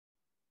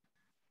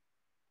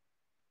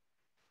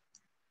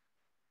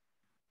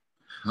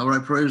All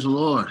right, praise the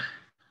Lord.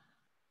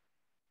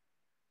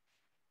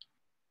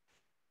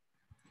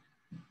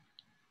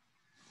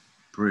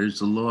 Praise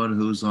the Lord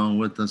who's on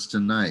with us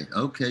tonight.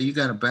 Okay, you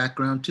got a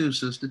background too,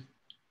 sister.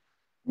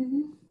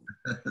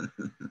 Mm-hmm.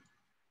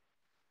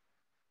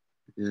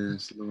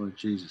 Yes, Lord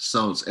Jesus.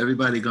 So is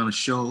everybody going to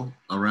show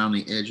around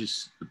the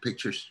edges, the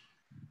pictures?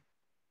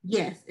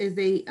 Yes, as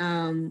they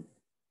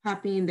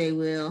pop in, they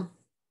will.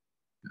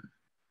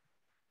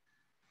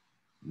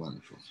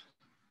 Wonderful.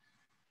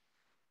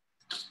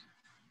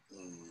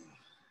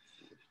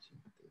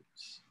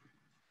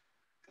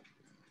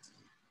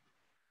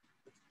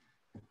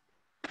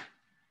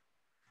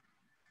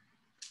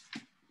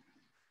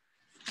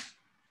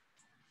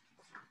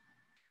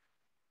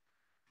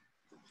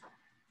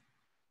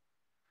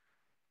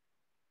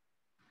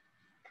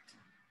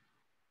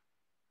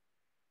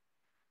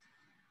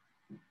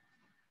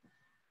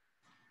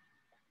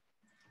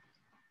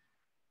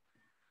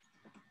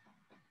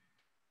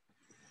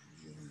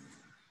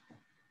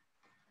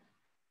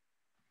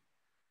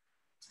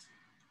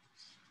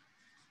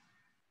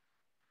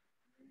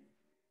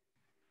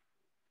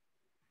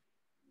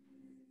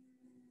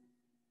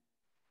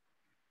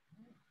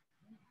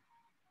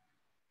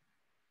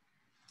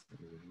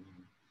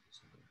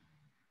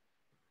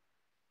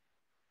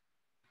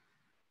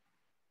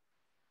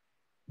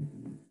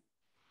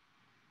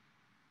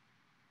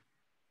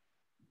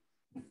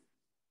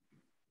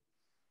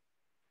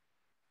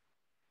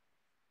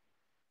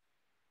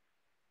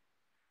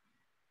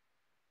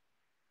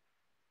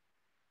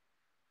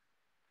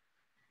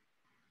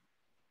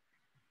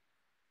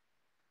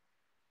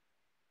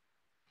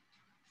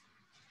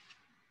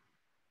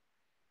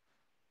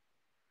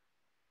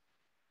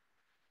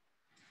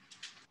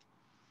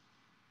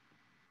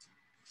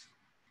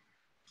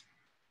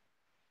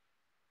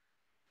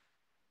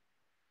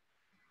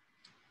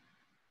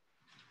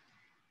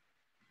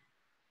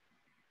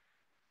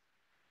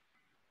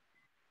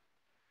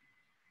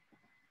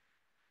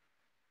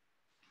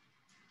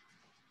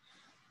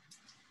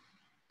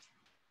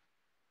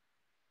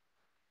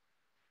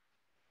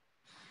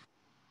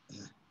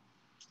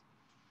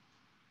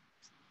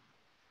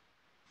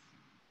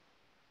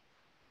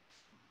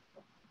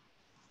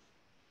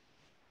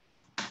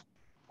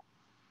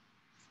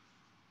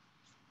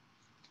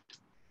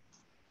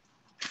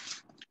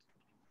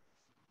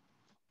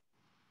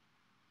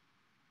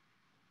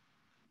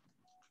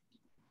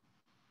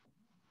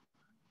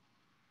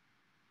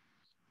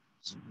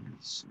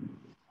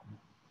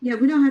 Yeah,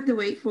 we don't have to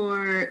wait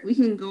we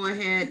can go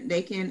ahead.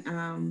 They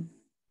can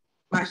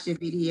watch the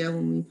video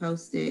when we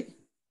post it.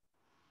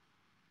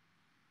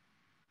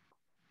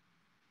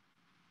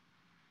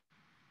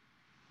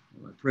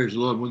 All right, praise the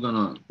Lord. We're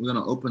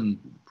gonna open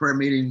prayer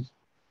meeting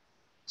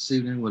this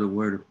evening with a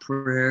word of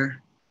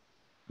prayer.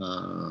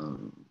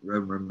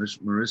 Reverend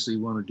Marissa,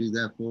 you want to do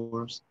that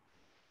for us?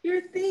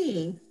 Sure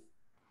thing.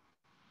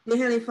 Dear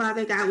Heavenly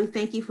Father, God, we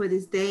thank you for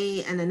this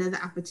day and another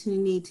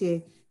opportunity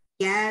to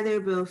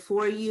gather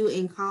before you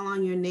and call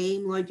on your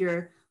name. Lord,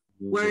 your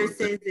word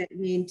says that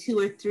when 2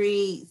 or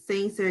 3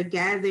 saints are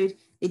gathered,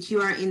 that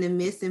you are in the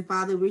midst. And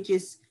Father, we're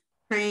just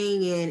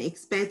praying and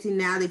expecting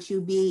now that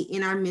you be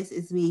in our midst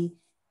as we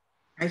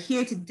are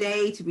here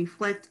today to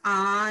reflect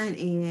on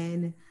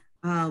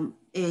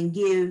and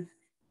give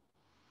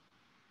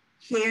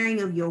sharing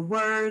of your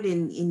word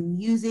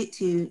and use it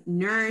to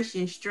nourish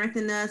and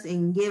strengthen us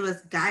and give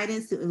us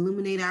guidance to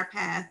illuminate our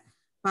path.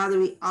 Father,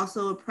 we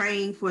also are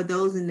praying for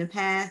those in the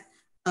path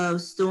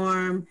of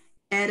Storm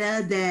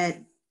Etta,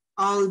 that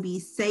all will be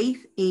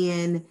safe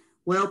and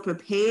well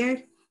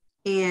prepared,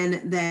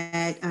 and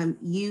that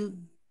you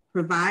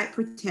provide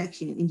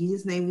protection. In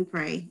Jesus' name we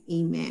pray.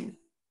 Amen.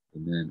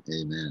 Amen.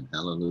 Amen.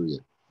 Hallelujah.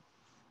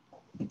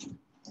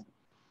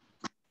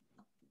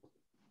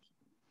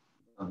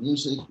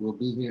 Music will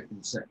be here in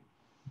a second.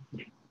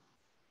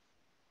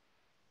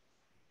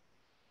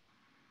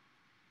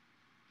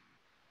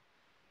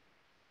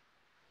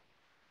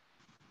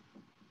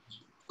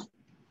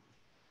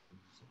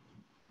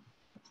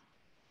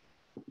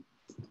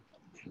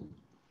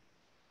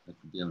 That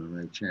could be on the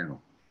right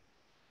channel.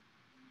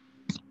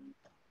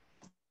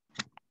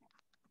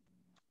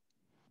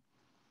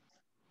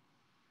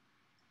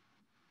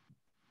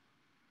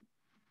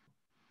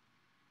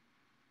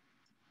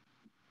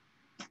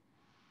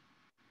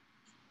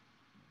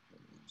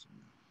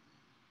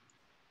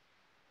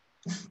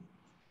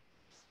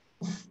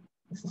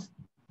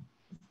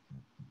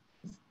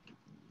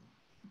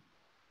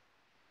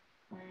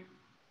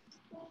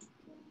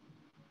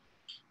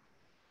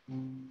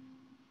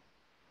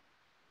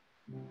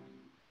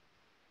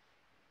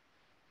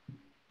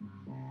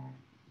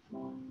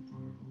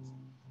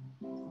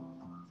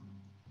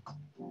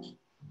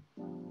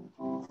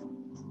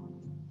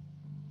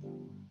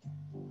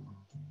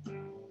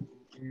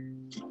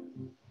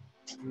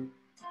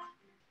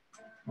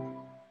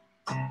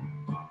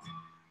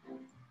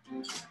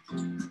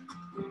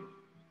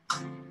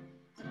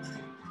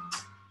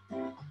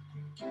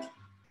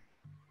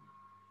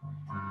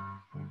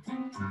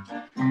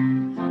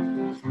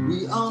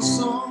 We are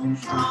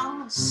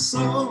soldiers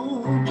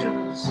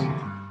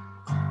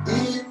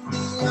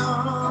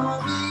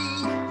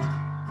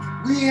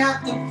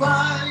have to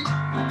fight,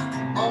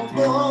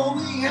 although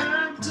we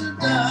have to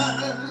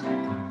die.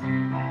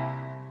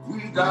 We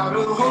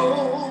gotta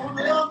hold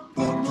up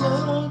the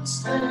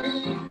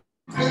bloodstained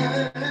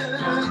flag.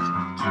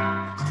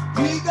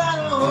 We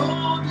gotta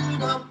hold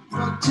it up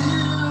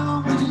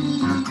until we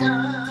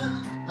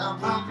die. Now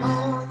my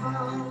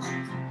mama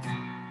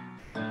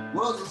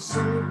was a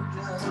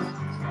soldier.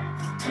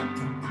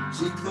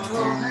 She put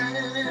her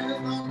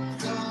hand on the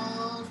God's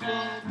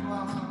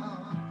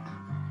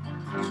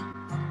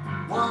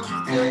one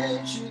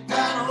day she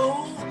got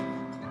old,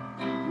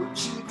 when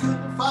she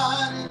couldn't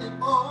fight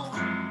anymore.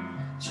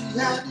 She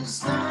had to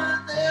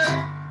stand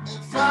there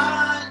and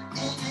fight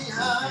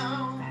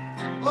anyhow.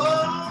 Oh,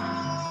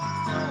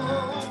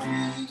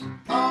 we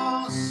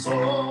are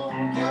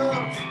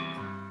soldiers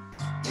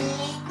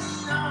in the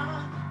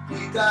army. We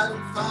gotta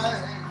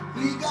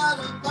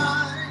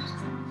fight,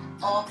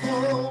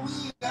 although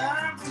we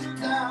have to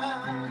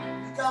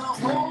die. We gotta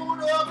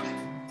hold up,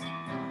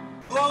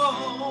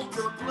 oh,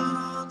 the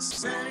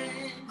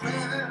blood-stained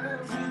flag.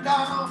 We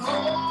gotta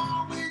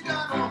hold it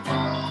up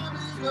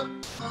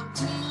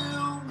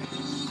until we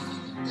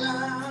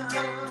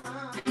die.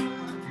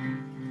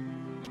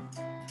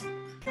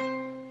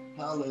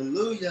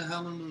 Hallelujah,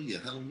 hallelujah,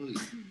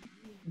 hallelujah.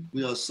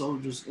 We are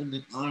soldiers in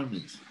the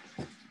army.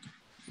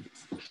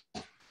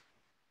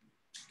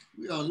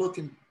 We are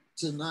looking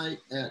tonight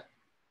at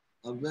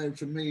a very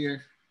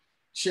familiar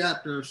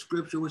chapter of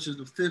scripture, which is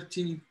the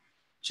 15th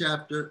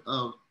chapter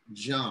of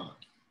John.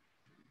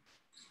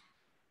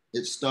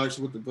 It starts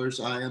with the verse,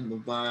 I am the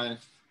vine,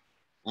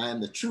 I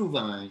am the true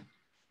vine,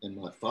 and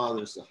my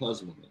Father is the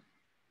husbandman.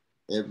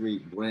 Every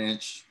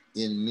branch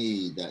in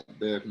me that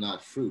beareth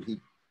not fruit, he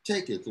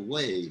taketh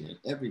away, and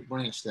every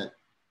branch that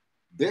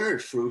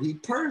beareth fruit, he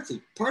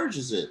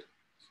purges it,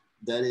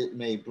 that it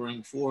may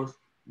bring forth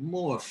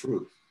more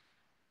fruit.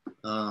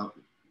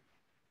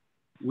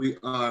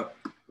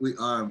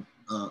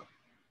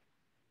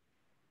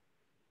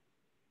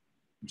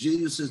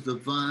 Jesus is the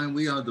vine,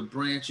 we are the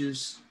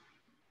branches.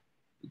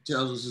 He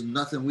tells us there's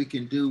nothing we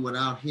can do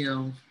without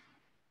him.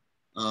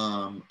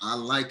 I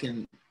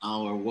liken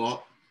our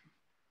walk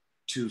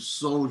to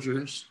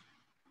soldiers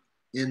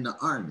in the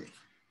army.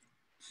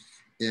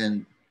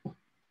 And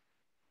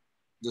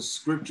the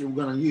scripture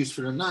we're going to use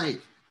for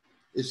tonight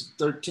is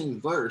the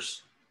 13th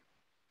verse,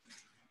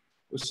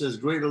 which says,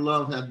 greater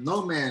love hath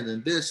no man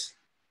than this,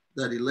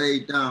 that he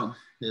laid down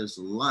his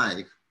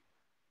life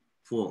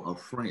for a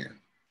friend.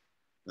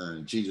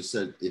 Jesus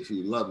said, if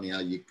you love me,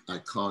 I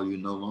call you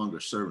no longer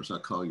servants, I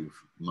call you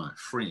my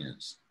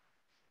friends.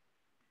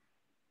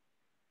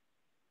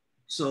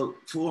 So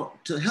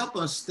to help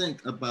us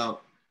think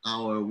about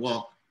our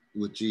walk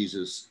with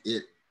Jesus,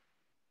 it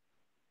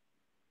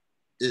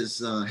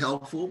is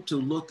helpful to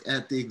look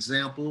at the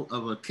example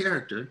of a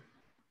character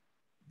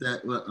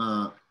that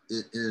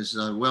is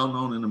well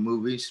known in the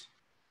movies,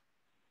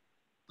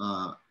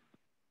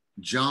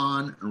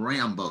 John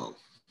Rambo.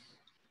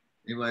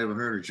 Anybody ever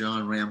heard of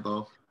John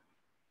Rambo?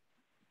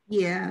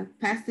 Yeah,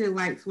 Pastor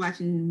likes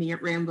watching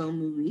Rambo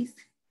movies.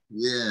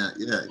 Yeah.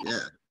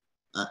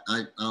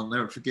 I'll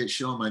never forget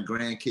showing my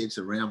grandkids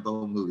the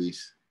Rambo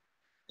movies.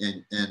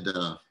 And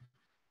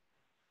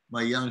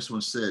my youngest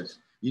one said,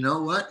 you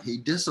know what? He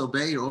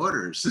disobeyed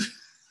orders.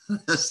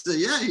 I said,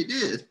 yeah, he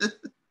did.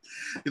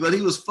 But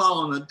he was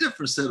following a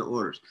different set of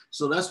orders.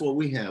 So that's what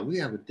we have. We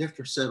have a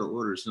different set of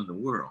orders in the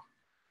world.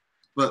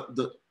 But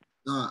the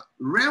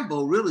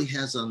Rambo really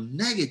has a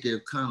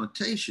negative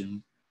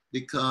connotation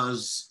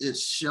because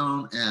it's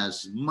shown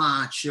as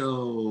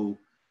macho,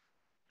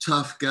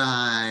 tough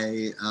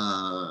guy,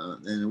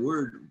 and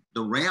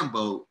the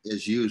Rambo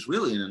is used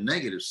really in a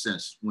negative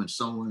sense when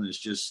someone is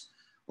just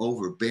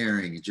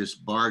overbearing and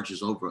just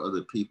barges over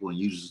other people and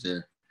uses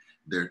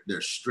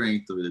their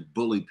strength, or they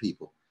bully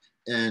people.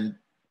 And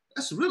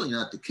that's really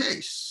not the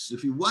case.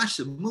 If you watch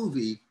the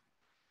movie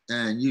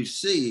and you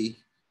see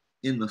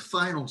in the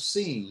final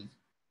scene,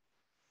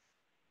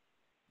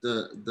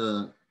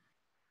 the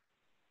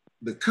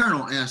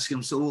colonel asked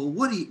him, so well,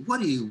 what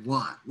do you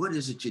want? What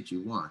is it that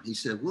you want? He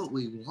said, what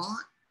we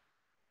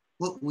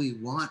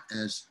want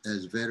as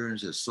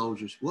veterans, as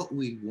soldiers, what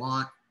we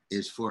want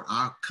is for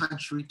our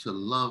country to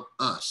love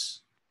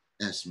us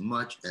as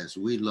much as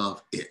we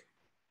love it.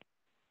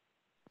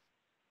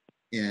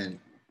 And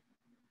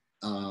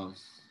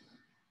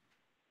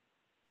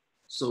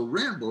so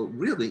Rambo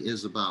really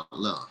is about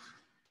love.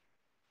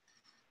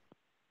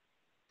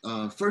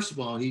 First of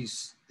all,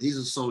 he's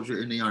a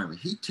soldier in the army.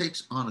 He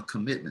takes on a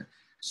commitment.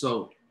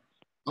 So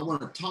I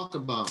want to talk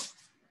about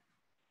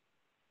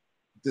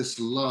this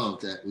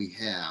love that we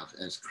have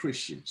as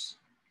Christians,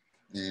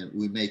 and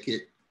we make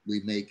it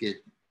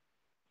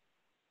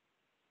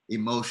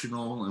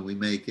emotional, and we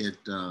make it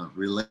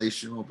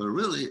relational. But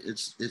really,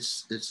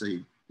 it's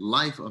a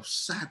life of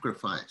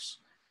sacrifice.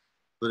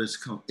 But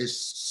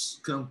it's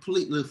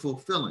completely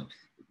fulfilling.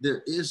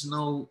 There is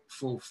no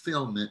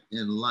fulfillment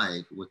in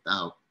life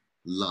without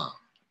love.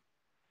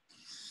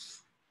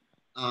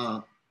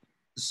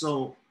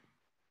 So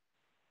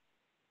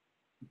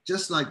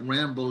just like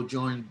Rambo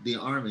joined the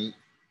army,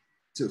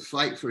 to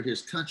fight for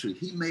his country.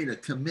 He made a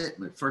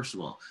commitment, first of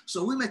all.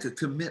 So we make a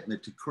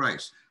commitment to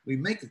Christ. We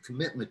make a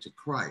commitment to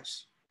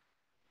Christ.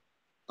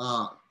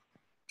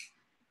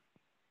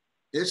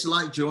 It's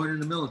like joining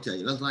the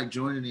military. That's like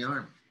joining the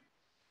army.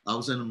 I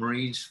was in the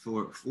Marines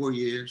for 4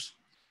 years,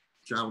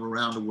 traveled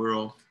around the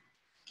world,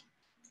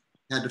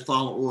 had to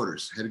follow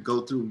orders, had to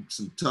go through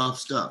some tough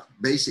stuff.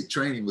 Basic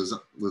training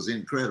was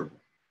incredible.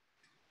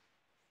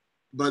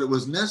 But it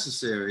was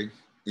necessary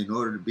in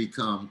order to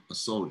become a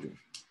soldier.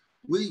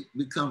 We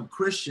become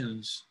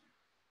Christians,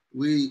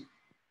 we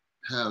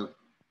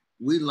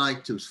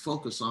like to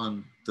focus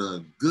on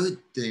the good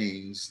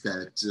things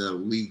that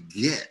we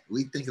get.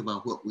 We think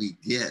about what we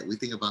get. We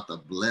think about the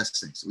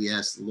blessings. We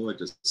ask the Lord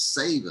to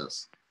save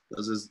us,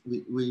 because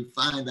we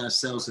find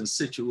ourselves in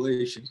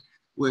situations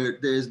where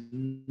there's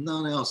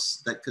none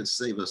else that could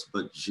save us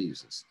but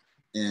Jesus.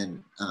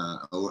 And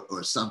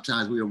or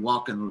sometimes we are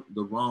walking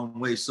the wrong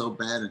way so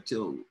bad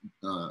until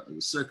the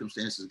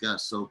circumstances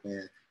got so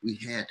bad, we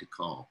had to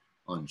call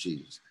on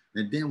Jesus.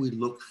 And then we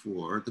look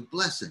for the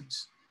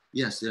blessings.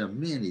 Yes, there are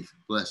many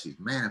blessings,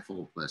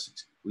 manifold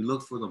blessings. We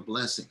look for the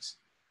blessings.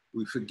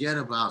 We forget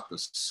about the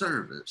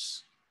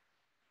service.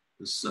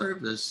 The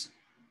service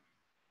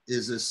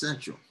is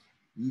essential.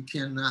 You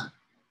cannot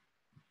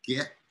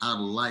get out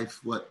of life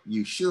what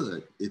you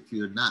should if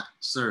you're not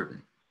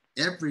serving.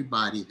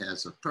 Everybody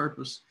has a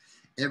purpose.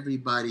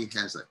 Everybody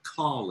has a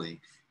calling.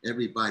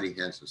 Everybody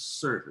has a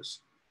service.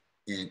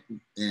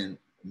 And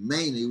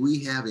mainly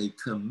we have a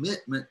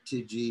commitment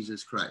to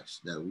Jesus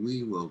Christ that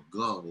we will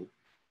go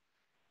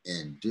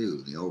and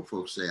do. The old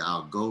folks say,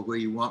 I'll go where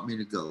you want me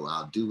to go.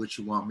 I'll do what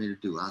you want me to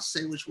do. I'll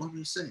say what you want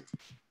me to say.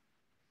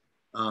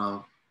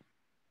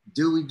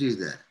 Do we do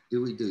that?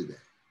 Do we do that?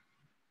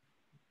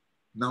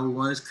 Number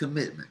one is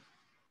commitment.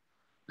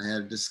 I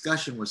had a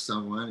discussion with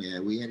someone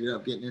and we ended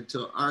up getting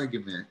into an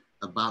argument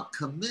about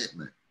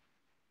commitment.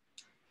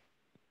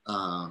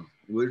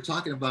 We were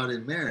talking about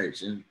in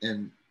marriage,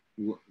 and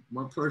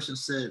one person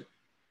said,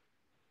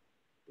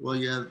 well,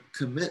 you have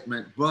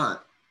commitment,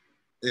 but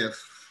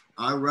if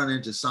I run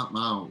into something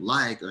I don't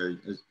like, or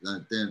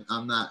then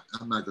I'm not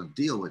going to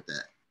deal with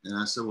that. And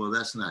I said, well,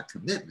 that's not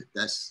commitment.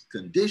 That's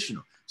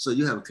conditional. So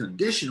you have a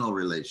conditional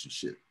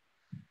relationship.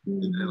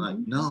 Mm-hmm. And they're like,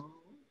 no,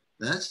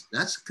 that's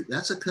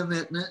a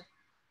commitment.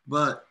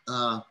 But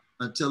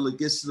until it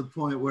gets to the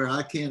point where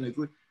I can't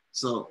agree.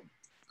 So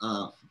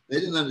they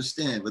didn't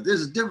understand. But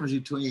there's a difference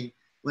between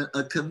when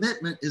a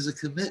commitment is a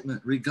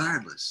commitment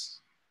regardless.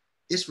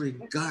 It's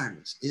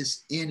regardless.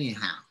 It's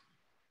anyhow.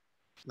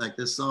 Like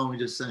this song we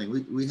just sang,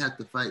 we have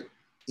to fight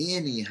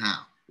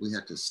anyhow. We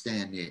have to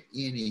stand there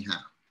anyhow.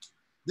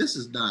 This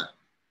is not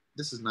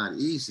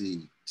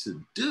easy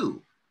to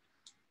do,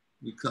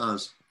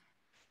 because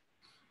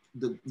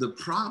the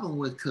problem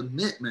with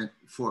commitment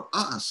for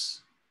us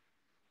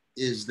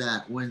is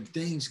that when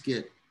things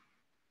get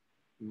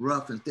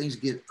rough and things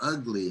get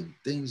ugly and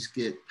things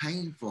get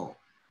painful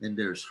and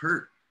there's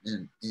hurt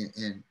and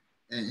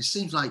it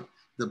seems like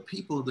the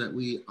people that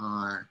we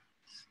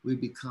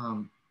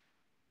become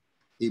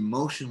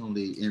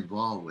emotionally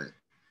involved with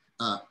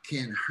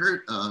can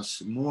hurt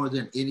us more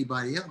than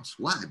anybody else.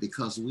 Why?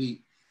 Because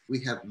we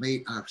have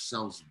made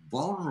ourselves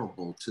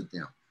vulnerable to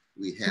them.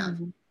 We have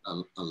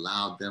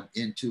allowed them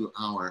into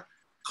our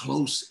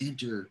close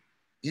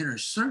inner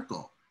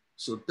circle,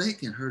 so they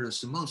can hurt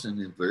us the most. And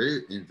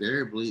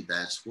invariably,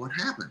 that's what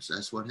happens.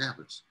 That's what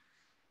happens.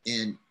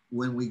 And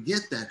when we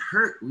get that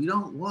hurt, we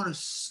don't want to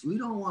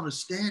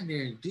stand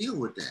there and deal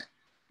with that.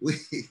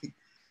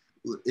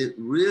 It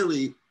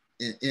really,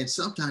 and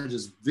sometimes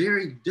it's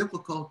very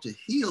difficult to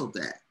heal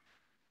that.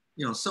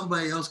 You know,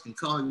 somebody else can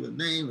call you a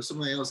name, or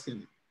somebody else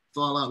can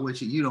fall out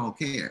with you. You don't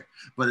care.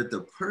 But if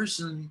the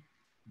person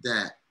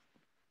that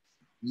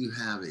you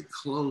have a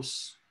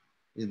close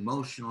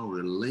emotional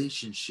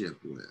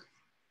relationship with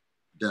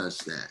does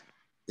that,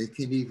 it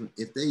can even,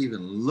 if they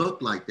even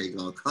look like they're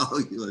gonna call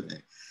you a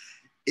name,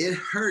 it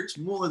hurts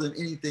more than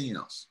anything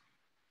else.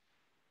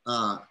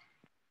 And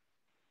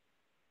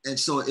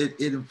so it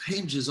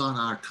impinges on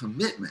our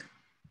commitment.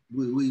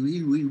 We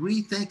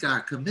rethink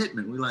our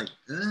commitment. We're like,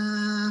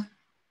 I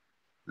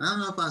don't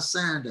know if I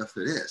signed up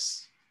for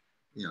this,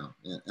 you know.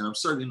 And I'm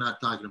certainly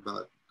not talking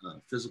about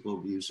physical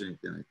abuse or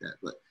anything like that,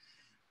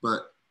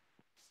 but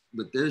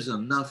there's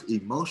enough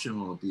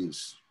emotional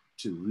abuse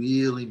to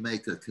really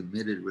make a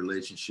committed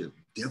relationship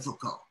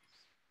difficult.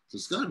 So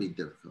it's going to be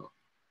difficult.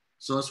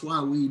 So that's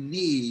why we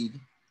need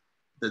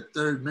the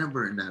third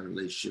member in that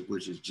relationship,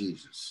 which is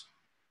Jesus.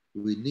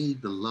 We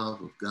need the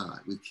love of God.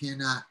 We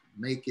cannot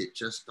make it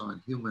just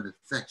on human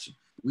affection.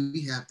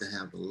 We have to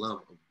have the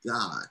love of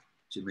God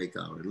to make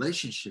our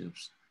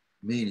relationships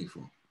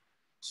meaningful.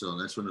 So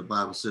that's when the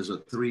Bible says a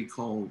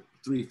threefold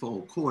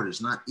cord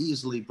is not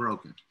easily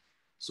broken.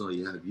 So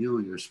you have you,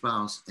 your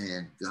spouse,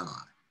 and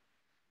God.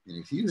 And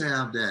if you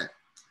have that,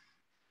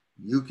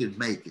 you can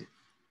make it.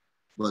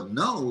 But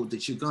know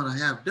that you're going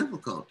to have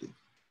difficulty.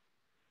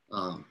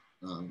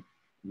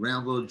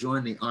 Rambo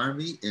joined the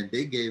army, and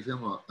they gave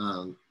him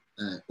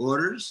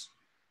orders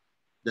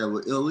that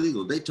were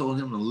illegal. They told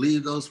him to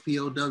leave those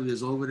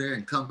POWs over there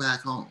and come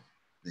back home.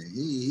 And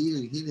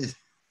he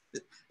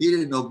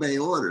didn't obey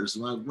orders.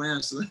 My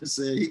grandson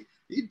said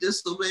he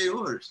disobeyed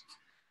orders.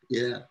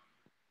 Yeah,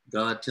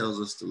 God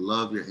tells us to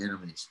love your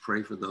enemies,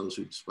 pray for those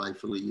who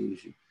despitefully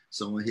use you.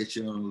 Someone hits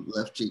you on the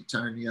left cheek,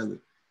 turn the other.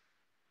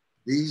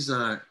 These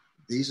are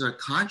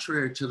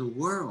contrary to the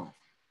world.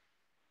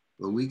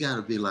 But we got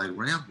to be like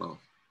Rambo.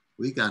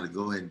 We got to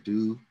go ahead and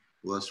do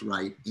what's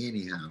right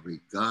anyhow,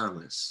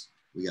 regardless.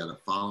 We got to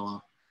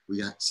follow.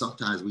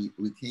 Sometimes we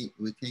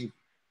can't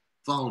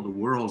follow the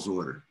world's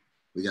order.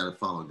 We got to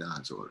follow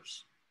God's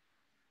orders.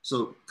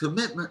 So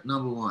commitment,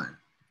 number one.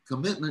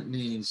 Commitment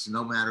means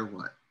no matter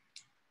what.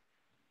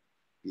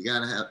 You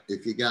got to have,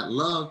 if you got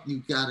love,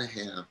 you got to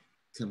have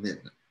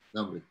commitment.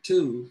 Number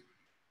two,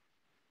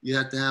 you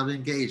have to have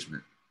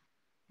engagement.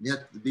 You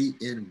have to be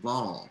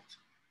involved.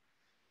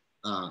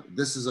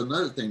 This is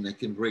another thing that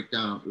can break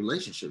down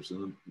relationships.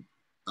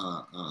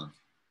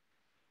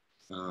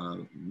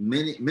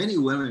 Many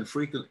women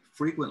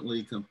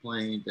frequently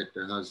complain that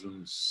their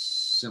husbands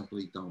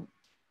simply don't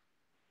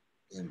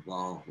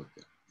involve with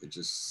them. They're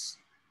just,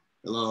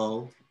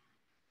 hello,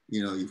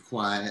 you're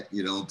quiet,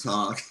 you don't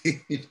talk,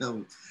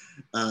 and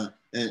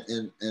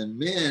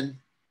men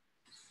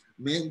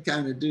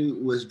kind of do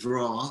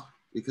withdraw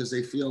because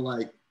they feel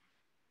like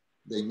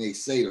they may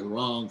say the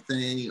wrong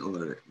thing,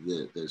 or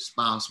their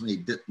spouse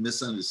may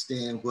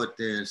misunderstand what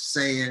they're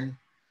saying.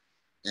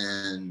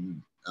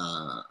 And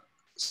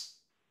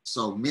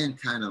so men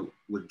kind of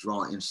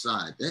withdraw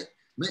inside.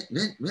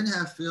 Men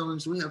have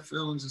feelings, we have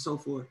feelings and so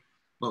forth,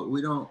 but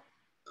we don't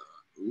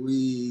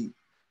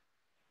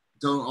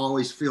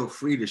always feel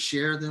free to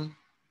share them,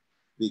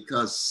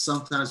 because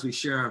sometimes we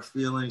share our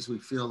feelings, we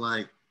feel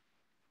like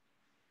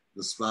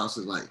the spouse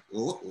is like,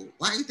 oh,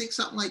 why do you think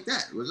something like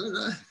that?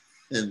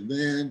 And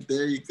then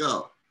there you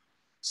go.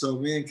 So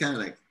men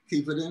kind of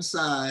keep it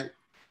inside.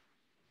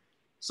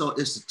 So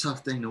it's a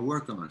tough thing to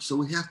work on. So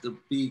we have to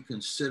be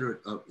considerate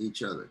of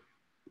each other.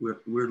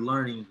 We're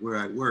learning where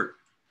I work,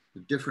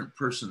 the different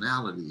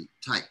personality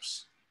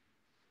types.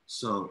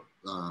 So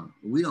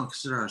we don't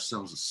consider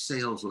ourselves a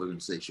sales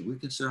organization. We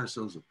consider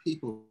ourselves a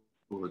people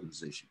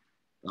organization.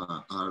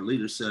 Our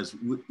leader says,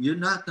 you're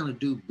not going to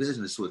do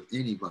business with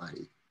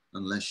anybody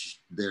unless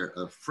they're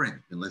a friend,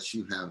 unless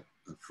you have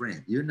a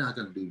friend. You're not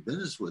going to do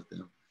business with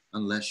them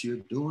unless you're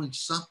doing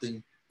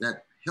something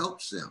that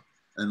helps them,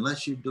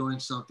 unless you're doing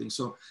something.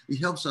 So it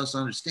helps us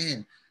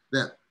understand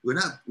that we're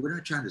not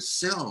trying to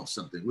sell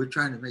something. We're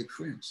trying to make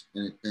friends,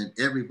 and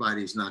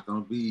everybody's not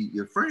going to be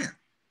your friend.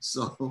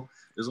 So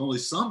there's only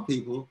some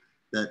people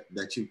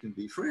that you can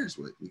be friends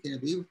with. You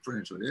can't be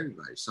friends with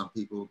everybody. Some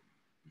people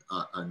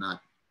are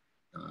not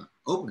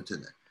open to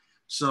that.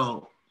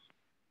 So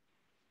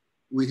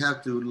we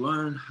have to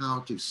learn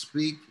how to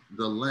speak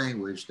the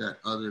language that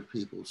other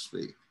people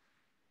speak.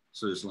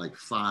 So there's like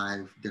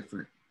 5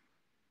 different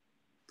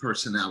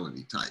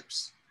personality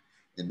types.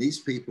 And these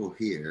people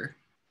hear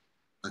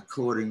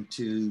according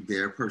to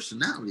their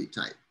personality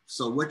type.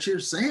 So what you're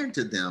saying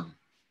to them,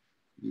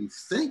 you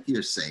think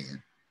you're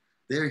saying,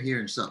 they're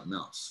hearing something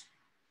else.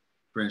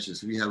 For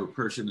instance, if you have a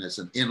person that's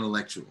an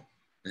intellectual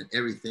and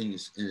everything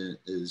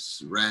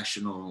is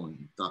rational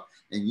and thought,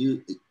 and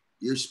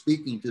you're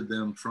speaking to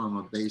them from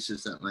a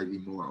basis that might be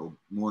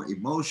more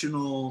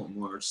emotional,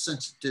 more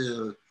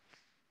sensitive,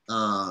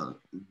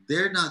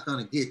 they're not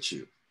going to get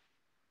you.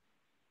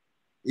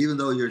 Even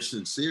though you're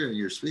sincere and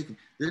you're speaking,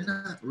 they're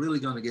not really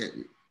going to get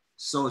you.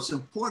 So it's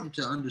important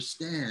to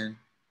understand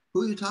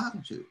who you're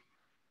talking to.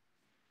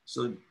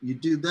 So you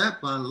do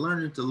that by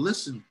learning to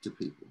listen to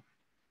people.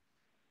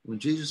 When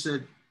Jesus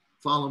said,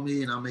 follow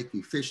me and I'll make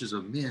you fishers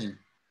of men,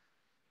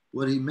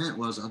 what he meant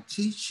was, I'll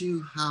teach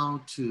you how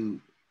to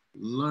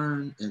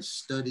learn and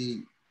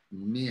study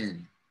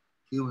men,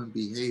 human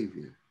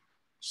behavior,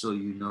 so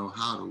you know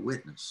how to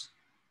witness.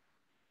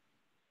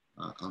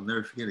 I'll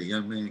never forget, a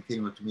young man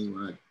came up to me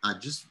when I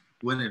just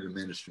went into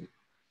ministry.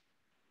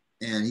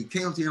 And he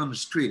came up to me on the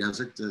street. I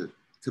was at the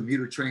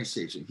commuter train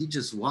station. He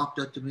just walked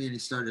up to me and he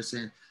started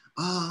saying,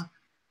 the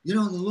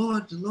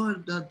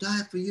Lord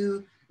died for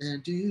you.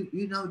 And do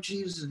you know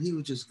Jesus? And he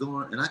was just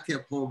going, and I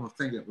kept holding my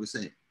finger up and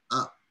saying,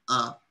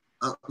 I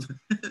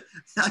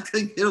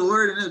couldn't get a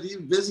word in it. He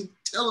was busy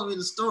telling me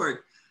the story.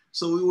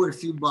 So we were a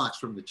few blocks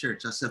from the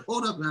church. I said,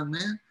 hold up,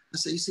 man. I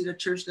said, you see that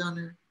church down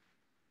there?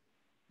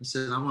 I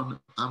said, I'm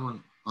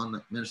on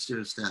the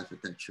ministerial staff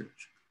at that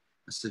church.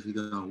 I said, if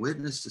you're going to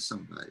witness to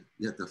somebody,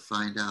 you have to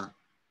find out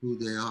who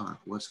they are,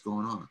 what's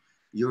going on.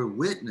 Your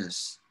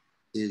witness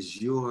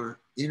is your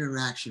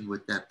interaction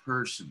with that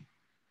person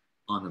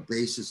on the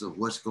basis of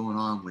what's going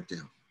on with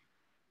them.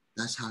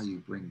 That's how you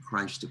bring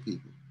Christ to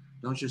people.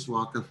 Don't just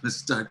walk up and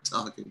start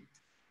talking,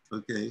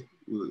 okay?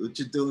 What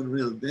you're doing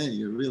really then,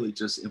 you're really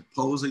just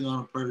imposing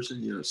on a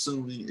person, you're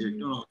assuming, you're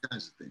doing all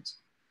kinds of things.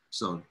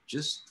 So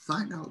just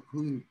find out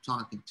who you're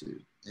talking to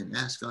and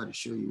ask God to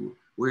show you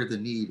where the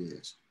need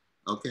is,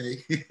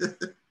 okay?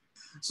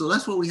 So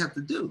that's what we have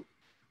to do.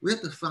 We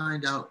have to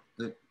find out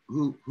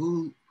who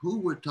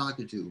we're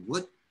talking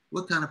to.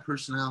 What kind of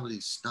personality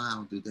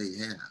style do they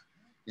have?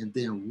 And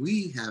then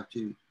we have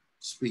to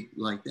speak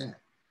like that.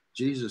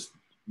 Jesus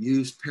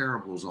used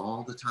parables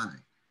all the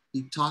time.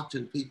 He talked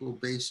to people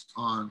based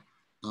on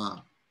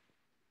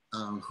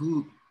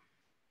who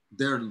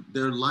their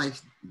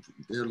life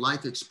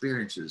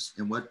experiences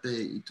and what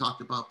he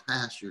talked about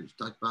pasture, he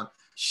talked about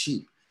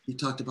sheep, he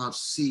talked about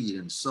seed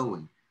and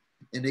sowing,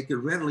 and they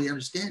could readily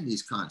understand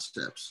these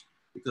concepts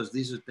because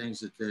these are things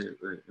that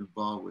they're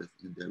involved with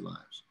in their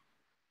lives.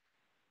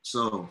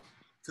 So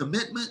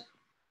commitment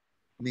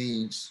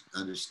means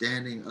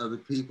understanding other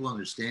people,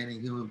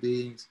 understanding human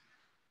beings,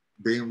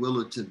 being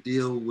willing to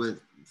deal with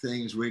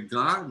things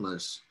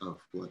regardless of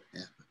what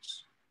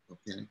happens.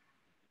 Okay.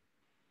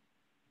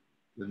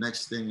 The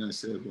next thing I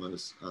said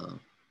was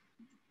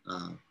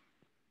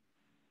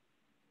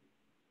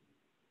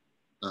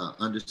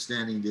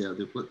understanding the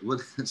other.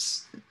 What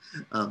is,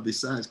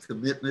 besides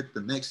commitment,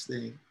 the next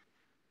thing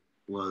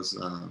was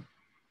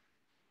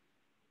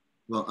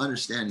well,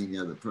 understanding the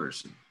other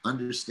person,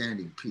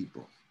 understanding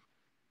people.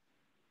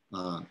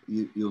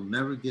 You'll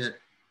never get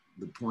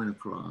the point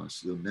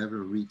across. You'll never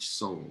reach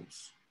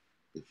souls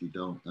if you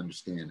don't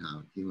understand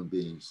how human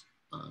beings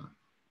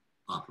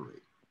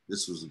operate.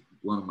 This was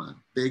one of my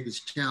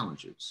biggest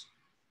challenges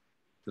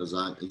because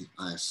I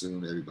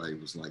assumed everybody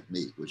was like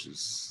me, which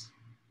is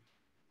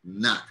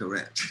not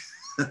correct.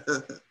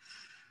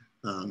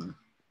 In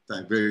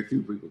fact, very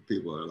few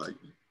people are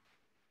like me.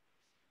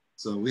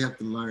 So we have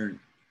to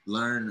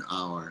learn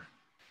our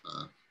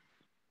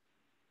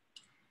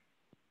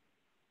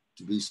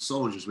to be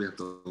soldiers. We have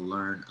to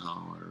learn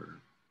our,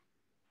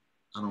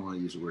 I don't want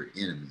to use the word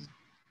enemy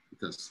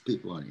because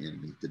people aren't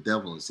enemy. The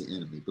devil is the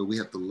enemy, but we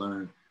have to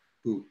learn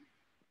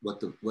what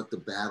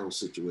the battle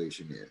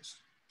situation is.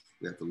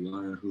 We have to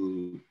learn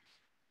who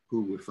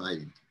we're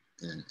fighting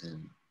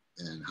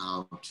and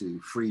how to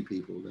free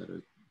people that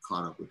are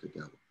caught up with the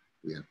devil.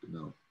 We have to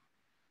know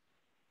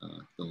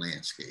the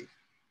landscape.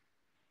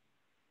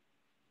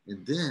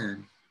 And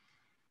then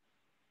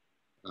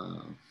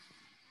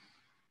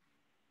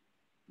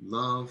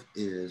love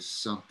is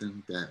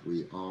something that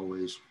we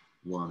always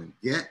want to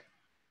get,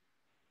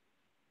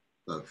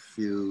 but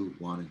few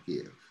want to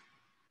give.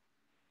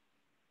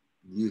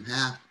 You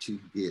have to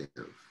give.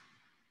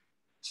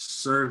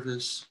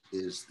 Service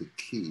is the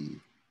key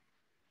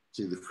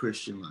to the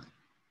Christian life.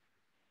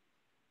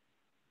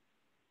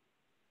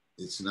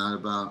 It's not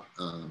about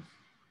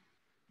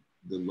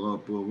the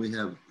Lord. Well, we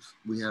have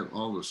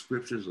all the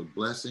scriptures of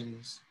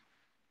blessings.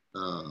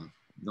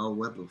 No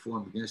weapon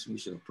formed against me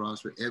shall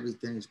prosper.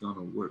 Everything's going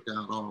to work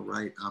out all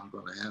right. I'm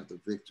going to have the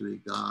victory.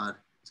 God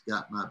has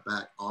got my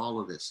back. All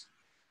of this.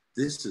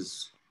 This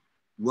is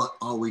what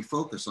all we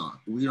focus on.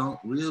 We don't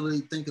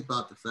really think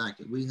about the fact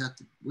that we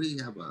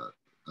have a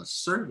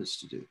service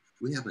to do.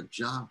 We have a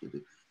job to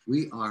do.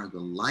 We are the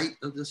light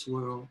of this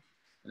world.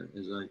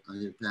 As I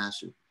hear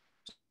Pastor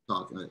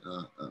talk,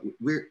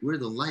 we're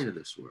the light of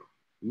this world.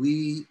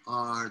 We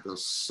are the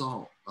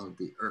salt of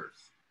the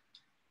earth.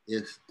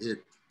 If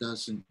it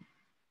doesn't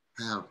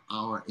have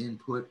our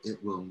input,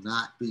 it will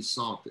not be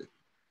salted.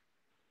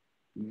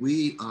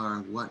 We are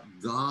what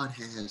God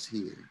has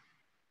here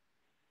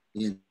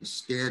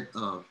instead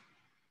of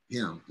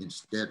him,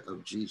 instead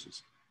of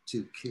Jesus,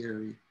 to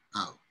carry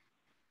out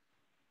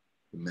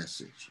the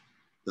message,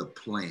 the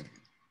plan.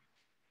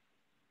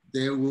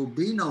 There will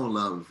be no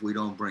love if we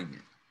don't bring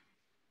it.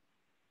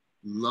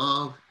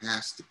 Love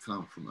has to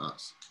come from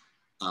us.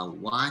 I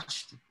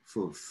watched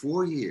for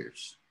 4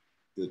 years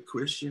the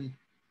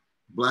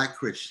Black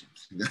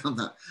Christians.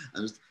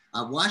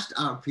 I watched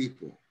our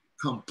people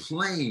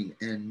complain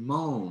and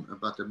moan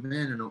about the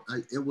man, and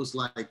it was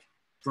like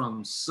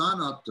from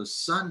sun up to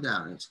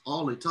sundown. It's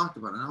all they talked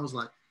about. And I was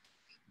like,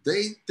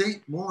 they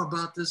think more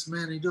about this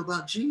man than they do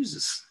about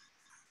Jesus.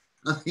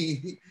 I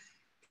mean,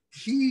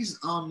 he's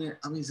on there.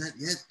 I mean,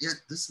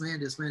 this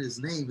man, his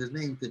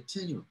name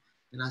continuing.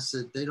 And I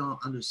said, they don't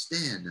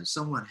understand that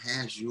someone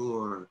has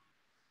your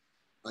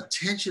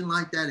attention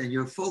like that and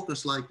your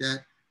focus like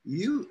that.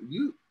 You're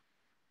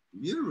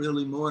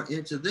really more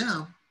into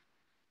them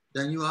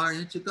than you are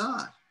into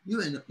God.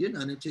 You're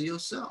not into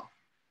yourself.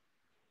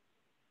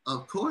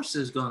 Of course,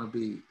 there's going to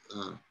be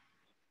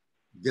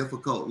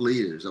difficult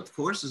leaders. Of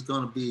course, there's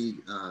going to be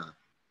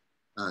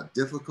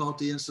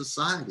difficulty in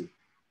society.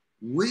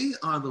 We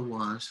are the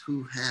ones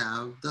who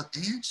have the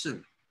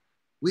answer.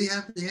 We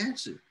have the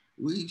answer.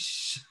 We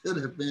should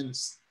have been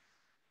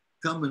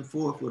coming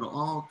forth with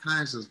all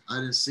kinds of, I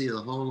didn't see a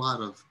whole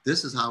lot of,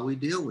 this is how we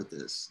deal with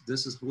this.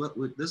 This is what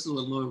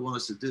Lord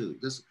wants us to do.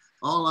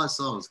 All I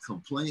saw was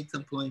complaint,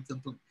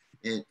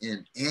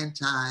 and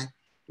anti.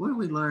 When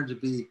we learn to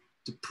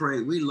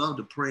pray, we love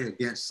to pray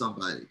against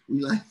somebody.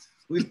 We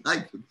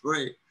like to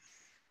pray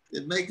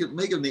and make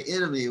them the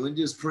enemy. We're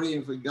just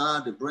praying for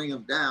God to bring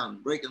them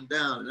down, break them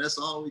down. And that's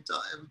all we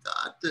talk.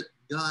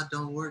 God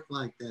don't work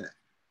like that.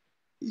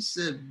 He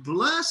said,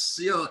 bless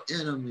your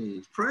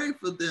enemies, pray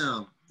for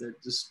them that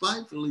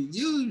despitefully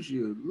use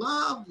you,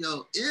 love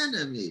your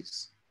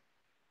enemies.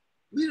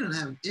 We don't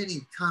have any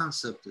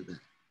concept of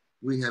that.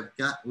 we've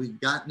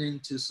gotten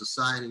into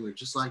society. We're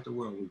just like the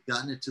world. We've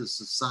gotten into a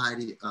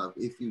society of,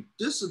 if you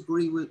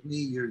disagree with me,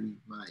 you're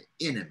my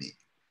enemy.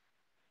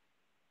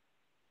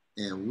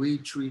 And we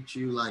treat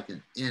you like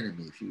an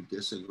enemy if you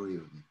disagree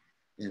with me.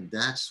 And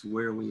that's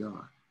where we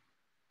are.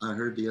 I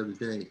heard the other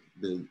day,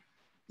 the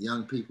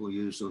young people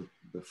use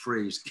the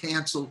phrase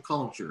cancel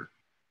culture.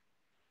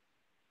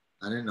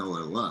 I didn't know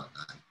what it was.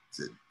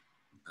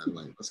 I'm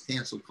like, what's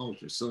cancel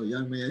culture? So a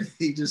young man,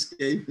 he just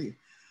gave me,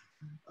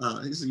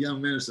 he's a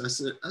young minister.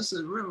 I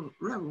said,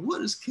 Reverend,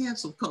 what is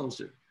cancel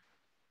culture?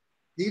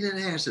 He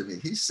didn't answer me.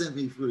 He sent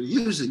me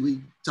usually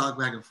we talk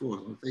back and forth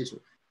on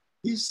Facebook.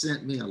 He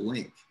sent me a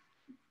link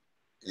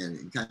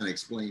and kind of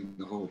explained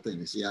the whole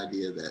thing. It's the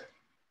idea that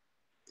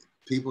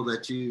people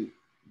that you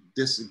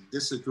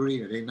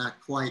disagree, or they not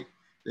quite,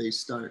 they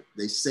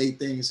say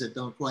things that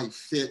don't quite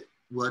fit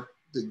what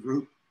the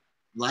group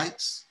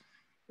likes.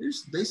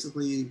 There's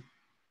basically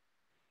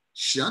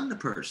shun the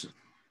person.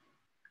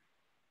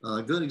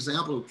 A good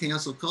example of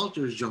cancel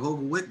culture is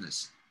Jehovah's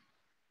Witness.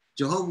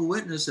 Jehovah's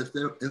Witness, if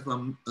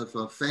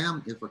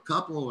a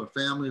couple or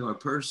family or a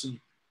person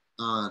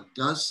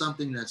does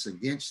something that's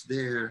against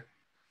their,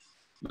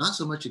 not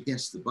so much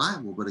against the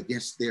Bible, but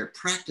against their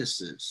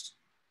practices,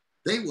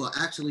 they will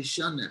actually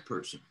shun that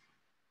person.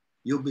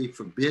 You'll be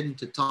forbidden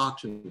to talk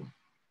to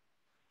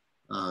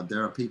them.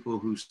 There are people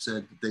who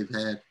said that they've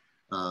had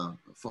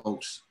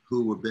folks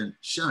who have been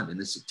shunned, and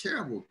it's a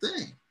terrible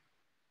thing.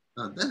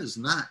 That is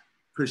not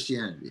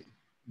Christianity.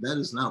 That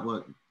is not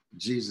what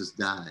Jesus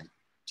died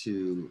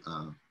to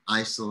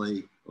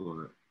isolate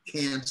or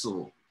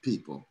cancel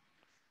people.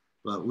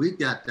 But we've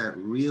got that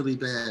really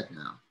bad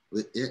now.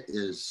 It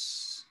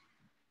is,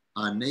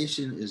 our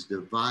nation is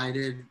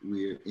divided.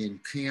 We're in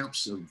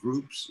camps of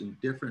groups, in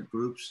different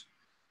groups.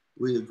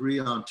 We agree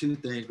on 2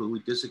 things, but we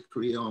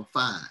disagree on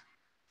 5.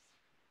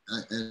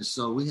 And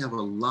so we have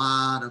a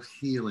lot of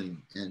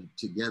healing and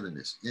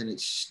togetherness, and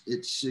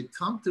it should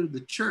come through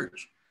the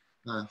church.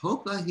 I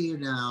hope I hear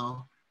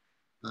now,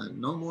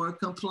 no more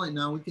complaint.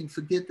 Now we can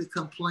forget the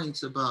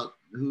complaints about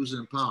who's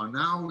in power.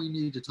 Now we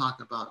need to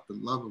talk about the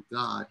love of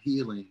God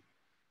healing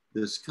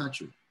this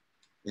country.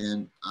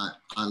 And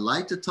I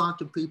like to talk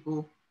to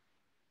people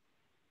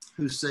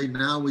who say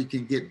now we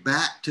can get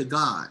back to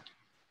God.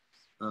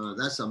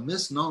 That's a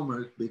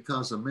misnomer,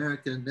 because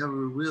America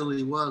never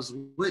really was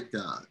with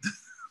God.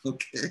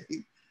 Okay,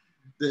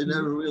 they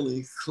never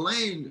really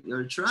claimed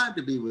or tried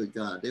to be with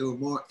God. They were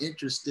more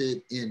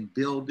interested in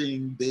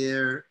building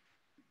their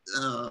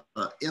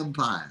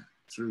empire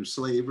through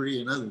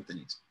slavery and other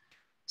things.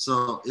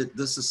 So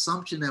this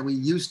assumption that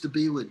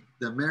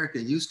America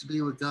used to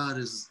be with God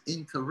is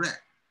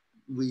incorrect.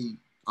 We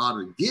ought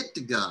to get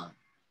to God.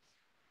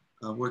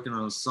 I'm working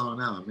on a song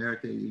now,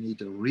 America, you need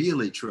to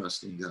really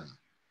trust in God.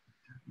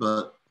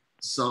 But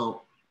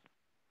so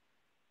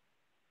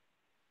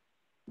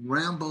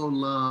Rambo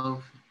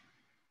Love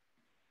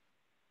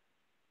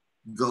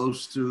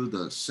goes through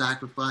the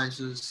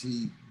sacrifices.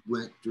 He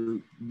went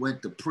to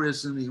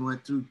prison. He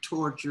went through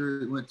torture.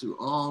 He went through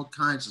all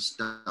kinds of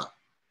stuff.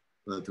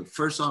 But the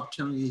first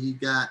opportunity he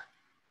got,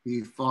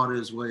 he fought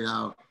his way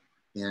out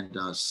and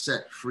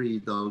set free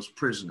those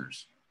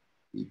prisoners.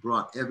 He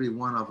brought every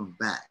one of them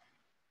back.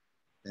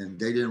 And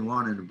they didn't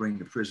want him to bring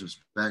the prisoners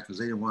back because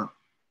they didn't want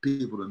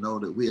people to know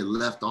that we had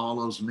left all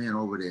those men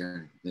over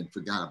there and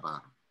forgot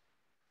about them.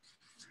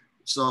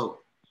 So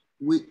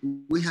we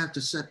have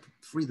to set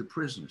free the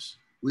prisoners.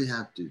 We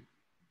have to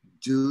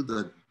do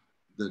the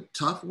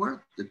tough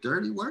work, the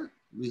dirty work.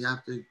 We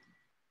have to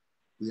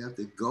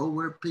go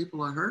where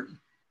people are hurting.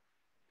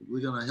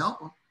 We're going to help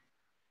them.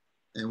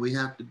 And we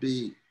have to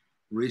be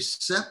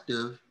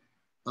receptive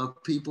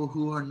of people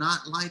who are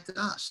not like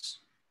us.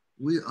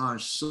 We are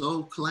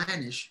so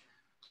clannish.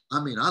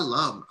 I mean, I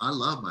love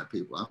my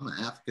people. I'm an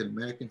African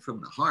American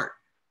from the heart,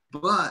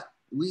 but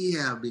we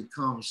have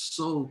become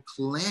so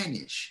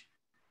clannish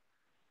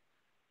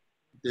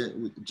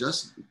that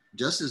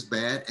just as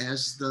bad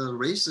as the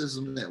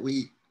racism that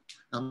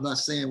I'm not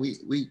saying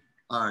we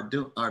are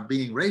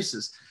being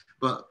racist,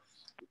 but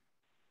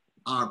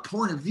our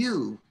point of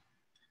view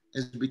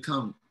has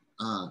become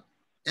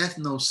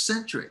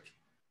ethnocentric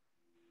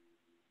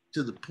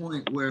to the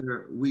point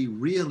where we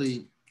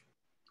really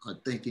are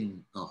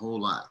thinking a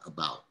whole lot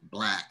about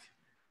Black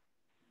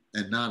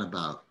and not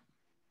about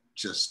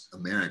just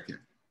American,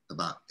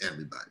 about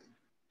everybody.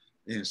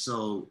 And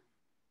so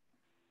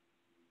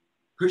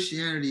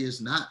Christianity is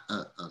not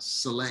a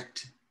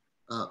select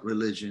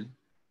religion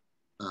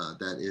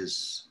that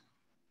is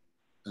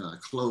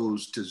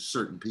closed to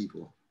certain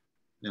people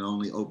and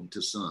only open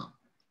to some.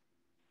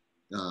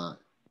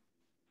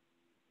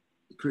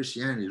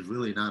 Christianity is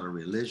really not a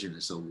religion,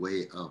 it's a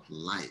way of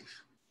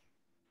life.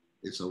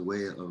 It's a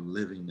way of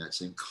living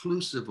that's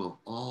inclusive of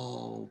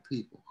all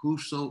people.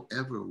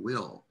 Whosoever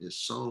will is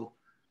so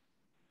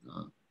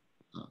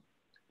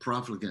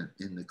profligate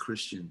in the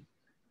Christian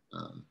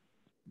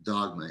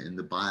dogma in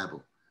the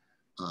Bible.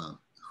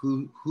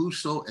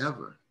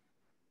 Whosoever,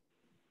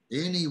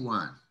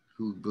 anyone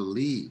who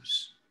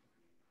believes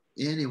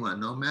anyone,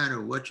 no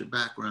matter what your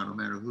background, no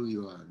matter who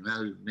you are, no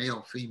matter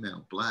male,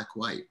 female, black,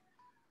 white,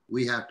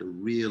 we have to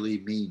really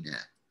mean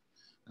that.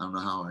 I don't know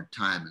how our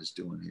time is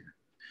doing here,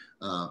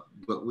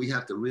 but we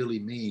have to really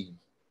mean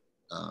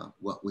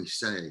what we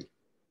say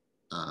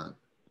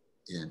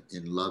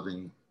in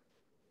loving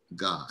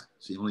God.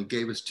 So he only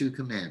gave us 2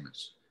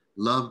 commandments: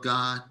 love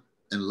God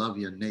and love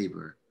your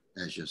neighbor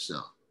as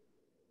yourself.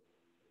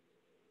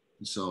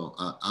 And so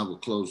I will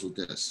close with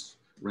this.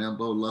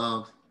 Rambo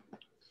love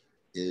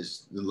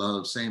is the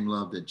love, same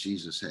love that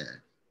Jesus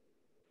had.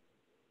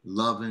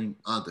 Loving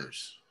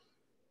others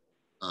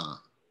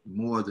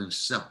more than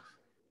self,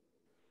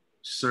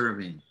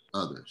 serving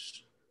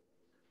others,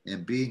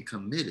 and being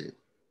committed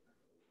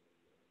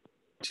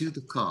to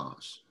the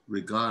cause,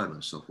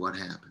 regardless of what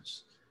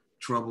happens.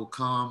 Trouble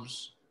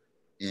comes,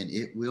 and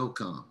it will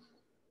come,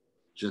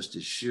 just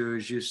as sure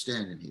as you're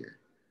standing here.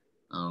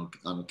 I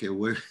don't care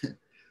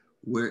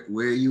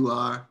where you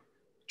are,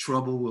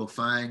 trouble will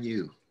find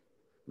you.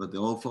 But the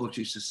old folks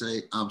used to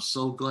say, I'm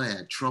so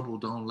glad trouble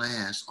don't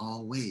last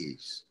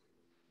always.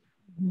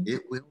 Mm-hmm.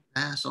 It will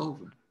pass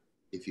over.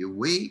 If you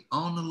wait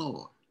on the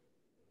Lord,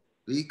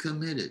 be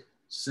committed,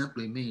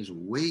 simply means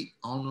wait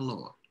on the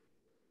Lord.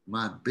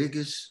 My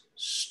biggest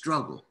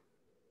struggle,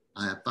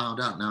 I have found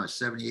out now at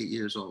 78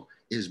 years old,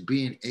 is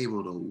being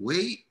able to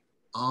wait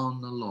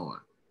on the Lord.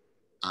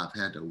 I've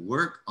had to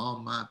work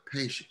on my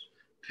patience.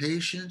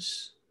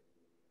 Patience,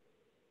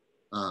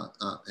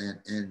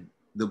 and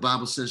the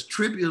Bible says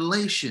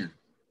tribulation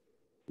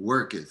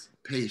worketh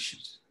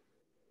patience.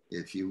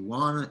 If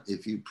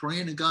you're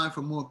praying to God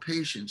for more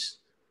patience,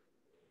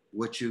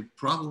 what you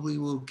probably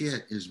will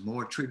get is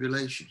more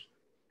tribulation,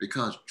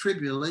 because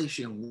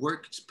tribulation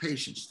works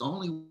patience. The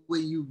only way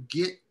you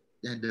get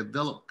and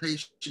develop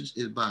patience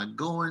is by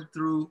going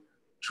through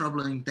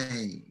troubling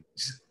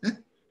things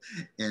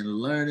and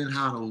learning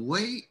how to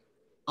wait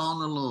on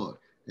the Lord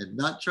and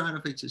not trying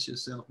to fix it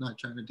yourself, not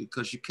trying to do,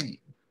 because you can't.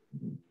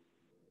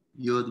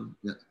 We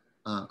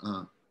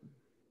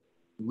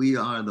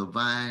are the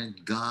vine,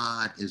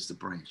 God is the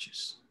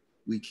branches.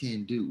 We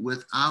can do,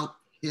 without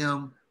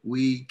him,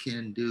 we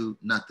can do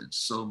nothing.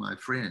 So my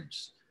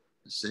friends,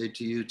 I say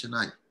to you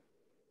tonight,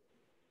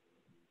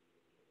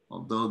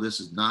 although this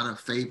is not a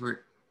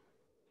favorite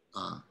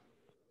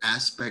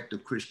aspect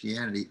of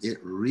Christianity, it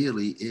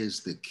really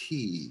is the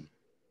key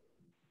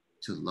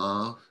to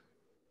love,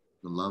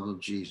 the love of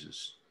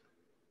Jesus,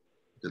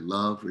 the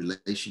love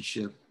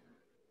relationship,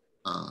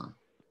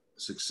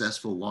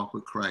 successful walk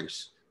with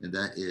Christ, and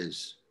that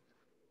is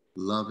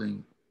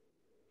loving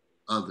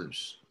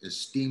others,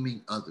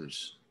 esteeming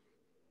others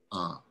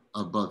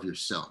above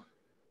yourself,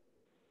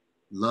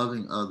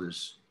 loving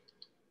others,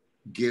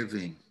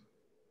 giving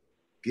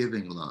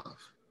love.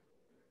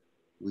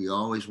 We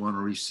always want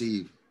to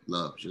receive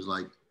love, just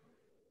like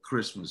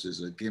Christmas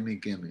is a gimme.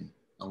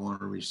 I want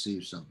to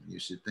receive something. You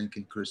should think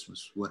in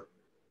Christmas, what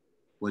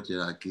did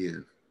I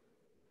give?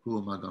 Who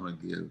am I going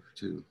to give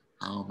to?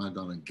 How am I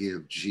going to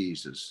give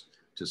Jesus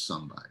to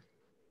somebody?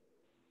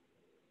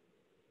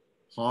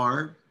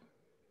 Hard,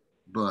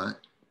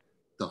 but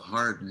the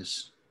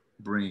hardness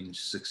brings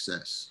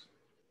success.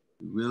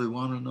 You really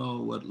want to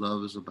know what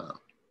love is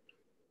about?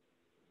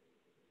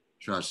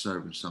 Try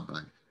serving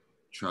somebody.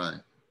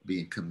 Try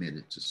being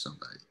committed to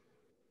somebody.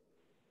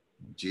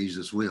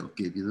 Jesus will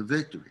give you the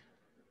victory.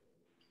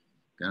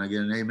 Can I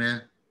get an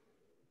amen?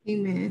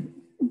 Amen.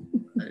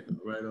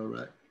 All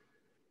right.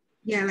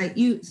 Yeah, like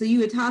you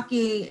were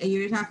talking, and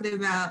you were talking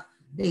about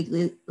like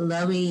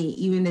loving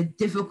even the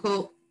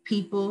difficult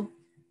people.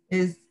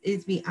 Is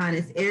be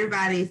honest,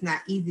 everybody is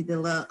not easy to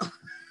love.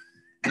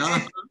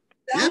 Some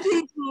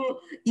people,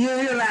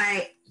 you're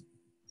like,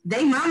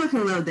 they mama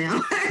can love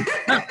them.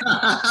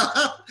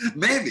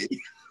 Maybe.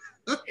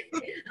 I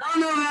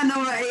don't know about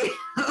nobody.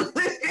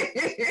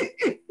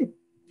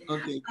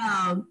 Okay.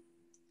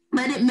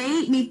 But it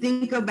made me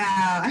think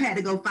about, I had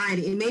to go find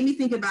it. It made me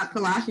think about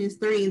Colossians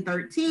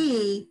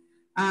 3:13,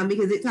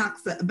 because it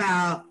talks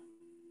about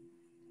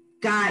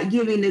God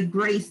giving the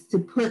grace to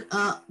put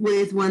up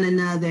with one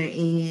another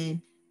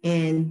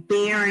and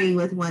bearing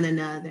with one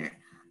another.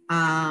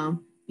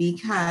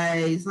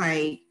 Because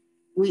like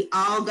we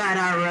all got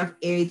our rough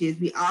edges,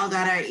 we all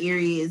got our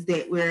areas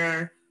that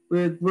we're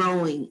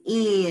growing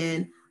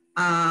in.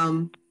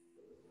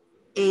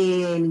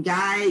 And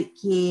God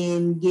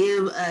can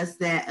give us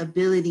that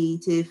ability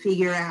to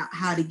figure out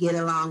how to get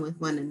along with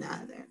one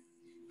another,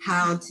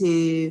 how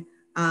to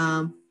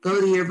go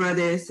to your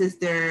brother or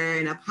sister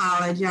and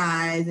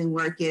apologize and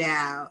work it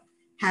out,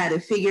 how to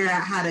figure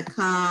out how to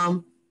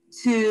come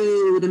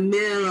to the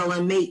middle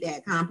and make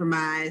that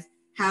compromise,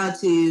 how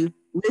to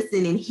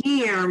listen and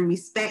hear and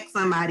respect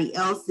somebody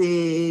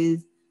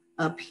else's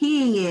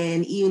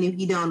opinion, even if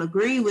you don't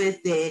agree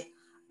with it,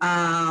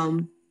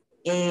 and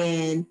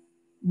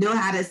know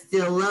how to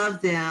still love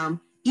them,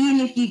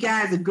 even if you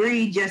guys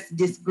agree, just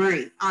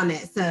disagree on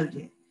that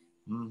subject.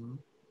 Mm-hmm.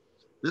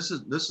 This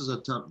is a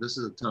tough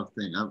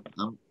thing. I'm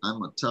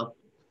a tough.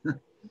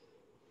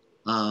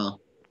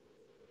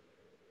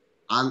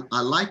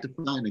 I like to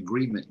find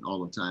agreement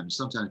all the time.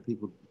 Sometimes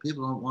people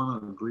don't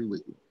want to agree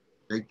with you.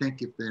 They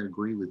think if they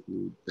agree with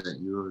you that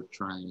you're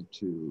trying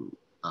to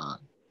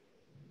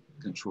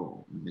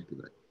control,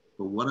 manipulate.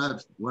 But what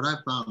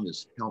I've found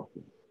is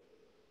helpful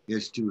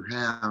is to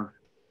have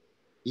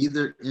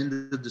either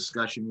in the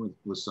discussion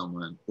with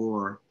someone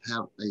or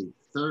have a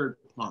third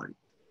party.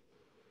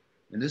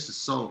 And this is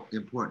so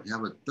important.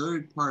 Have a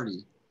third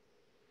party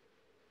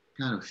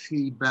kind of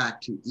feed back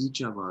to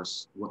each of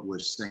us what we're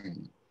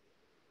saying.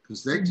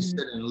 Because they can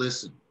sit and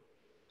listen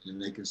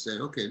and they can say,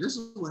 okay, this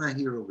is what I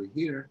hear over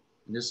here,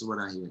 and this is what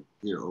I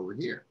hear over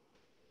here.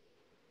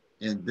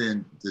 And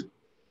then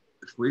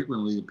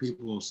frequently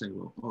people will say,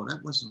 well, oh,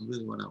 that wasn't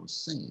really what I was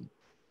saying.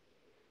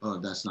 Oh,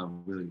 that's not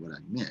really what I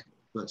meant.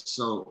 But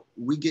so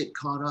we get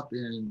caught up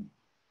in,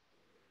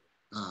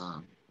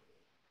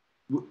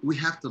 we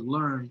have to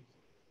learn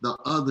the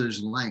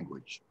other's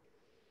language.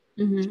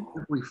 So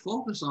if we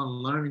focus on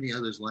learning the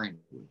other's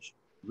language,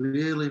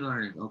 really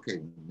learning, okay,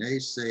 when they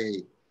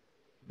say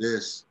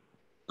this,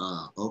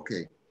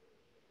 okay,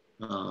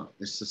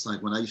 it's just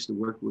like when I used to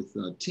work with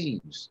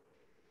teens,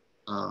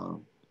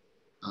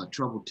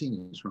 troubled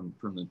teens from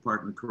the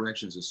Department of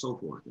Corrections and so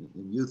forth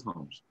in youth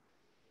homes.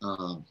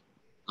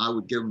 I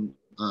would give them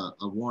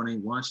a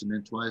warning once and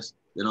then twice.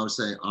 Then I would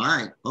say, all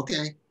right,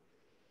 okay.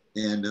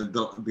 And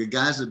the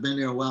guys that have been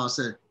there a while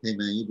said, hey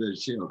man, you better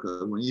chill,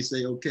 because when you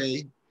say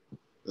okay,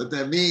 what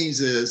that means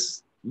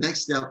is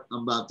next step,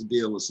 I'm about to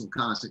deal with some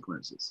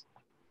consequences.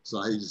 So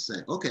I used to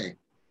say, okay,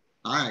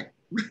 all right.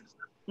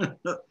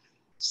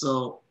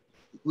 So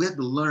we have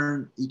to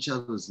learn each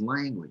other's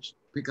language,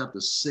 pick up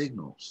the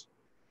signals.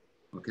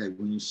 Okay,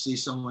 when you see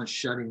someone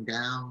shutting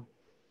down,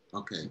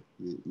 okay,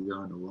 you're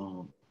on the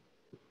wrong.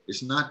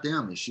 It's not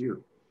them, it's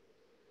you.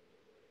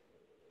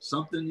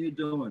 Something you're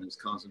doing is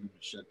causing them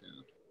to shut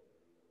down.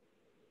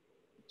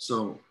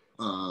 So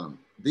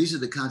these are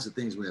the kinds of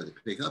things we have to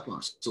pick up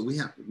on. So we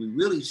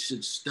really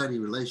should study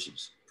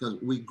relations,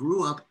 because we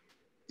grew up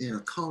in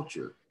a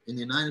culture in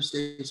the United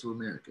States of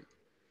America,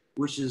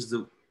 which is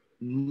the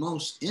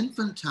most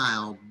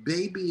infantile,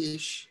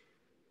 babyish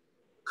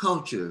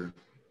culture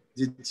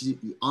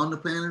on the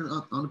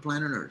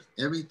planet Earth.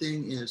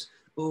 Everything is,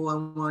 oh, I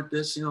want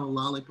this,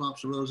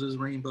 lollipops, roses,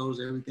 rainbows,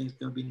 everything's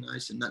gonna be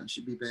nice and nothing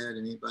should be bad,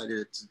 and anybody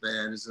that's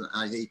bad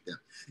I hate them.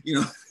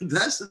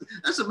 That's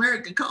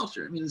American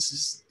culture. I mean, it's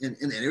just,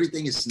 and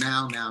everything is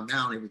now, and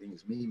everything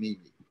is me.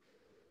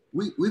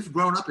 We've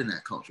grown up in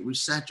that culture. We've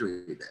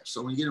saturated that.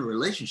 So when you get in a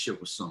relationship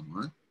with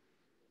someone,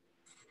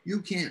 you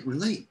can't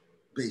relate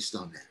based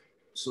on that.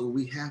 So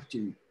we have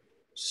to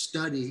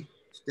study,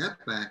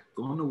 step back,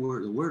 go on the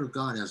Word. The Word of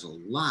God has a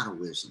lot of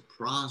wisdom.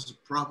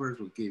 Proverbs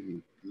will give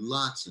you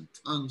lots and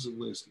tons of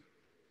wisdom.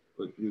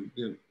 But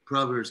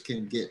Proverbs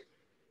can get,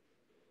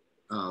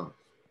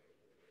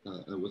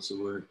 what's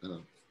the word?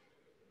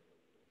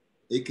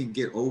 It can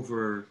get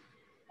over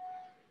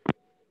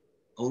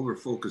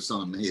focused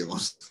on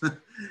males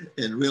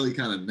and really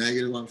kind of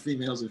negative on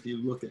females if you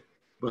look at.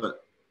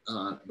 But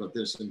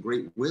there's some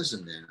great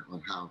wisdom there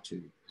on how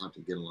to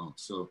get along.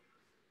 So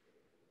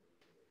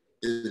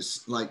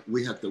it's like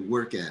we have to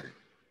work at it.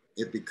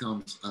 It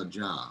becomes a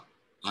job.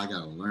 I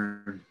got to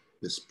learn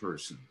this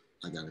person.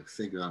 I got to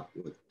figure out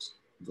what's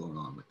going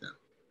on with them.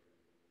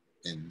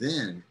 And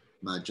then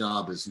my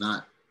job is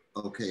not,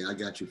 okay, I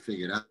got you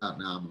figured out.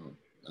 Now I'm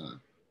going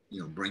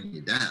to, bring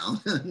you down.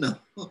 No.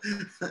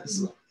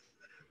 So,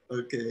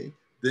 okay.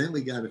 Then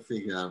we got to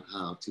figure out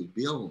how to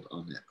build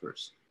on that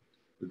person.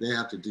 But they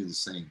have to do the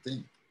same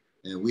thing.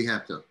 And we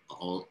have to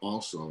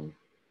also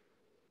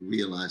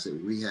realize that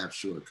we have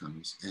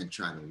shortcomings and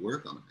try to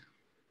work on them.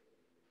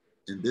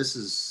 And this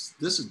is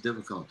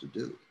difficult to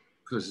do,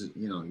 because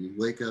you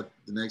wake up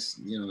the next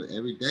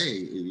every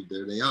day,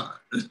 there they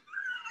are.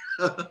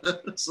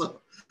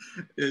 So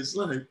it's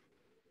like,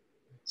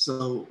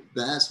 so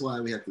that's why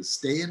we have to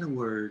stay in the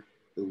Word.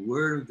 The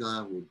Word of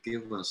God will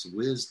give us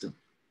wisdom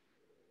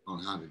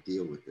on how to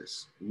deal with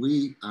this.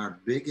 Our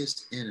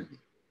biggest enemy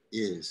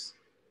is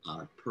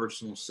our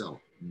personal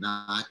self,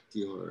 not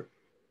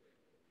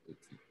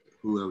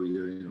whoever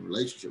you're in a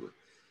relationship with.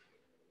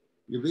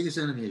 Your biggest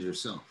enemy is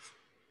yourself.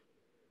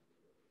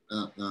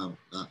 I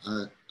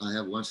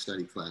have one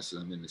study class that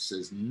I'm in that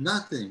says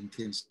nothing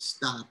can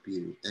stop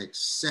you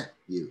except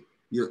you.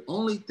 The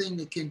only thing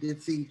that can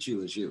defeat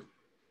you is you.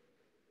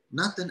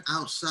 Nothing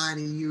outside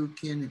of you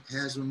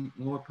has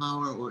more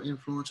power or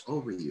influence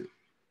over you.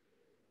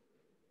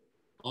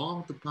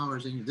 All the power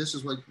is in you. This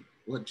is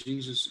what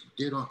Jesus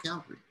did on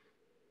Calvary.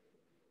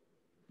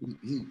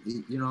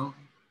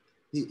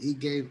 He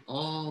gave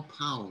all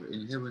power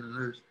in heaven and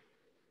earth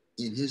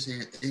in his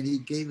hand, and he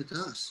gave it to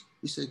us.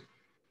 He said,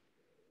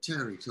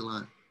 tarry till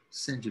I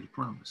send you the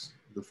promise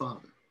of the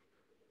Father.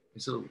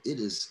 And so it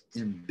is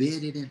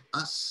embedded in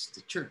us,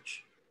 the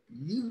church.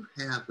 You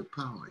have the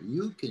power.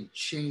 You can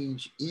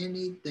change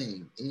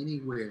anything,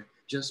 anywhere,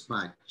 just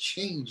by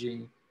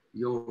changing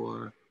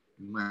your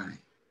mind.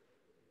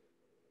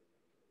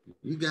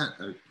 You got,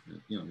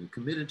 you're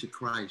committed to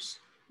Christ.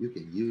 You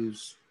can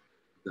use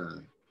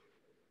the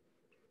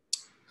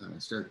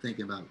instead of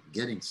thinking about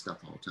getting stuff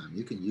all the time.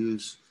 You can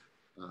use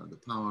the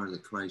power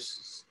that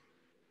Christ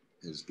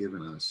has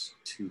given us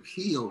to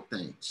heal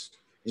things,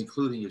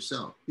 including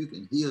yourself. You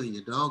can heal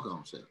your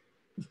doggone self.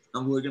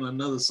 I'm working on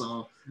another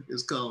song.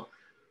 It's called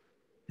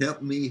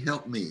Help Me,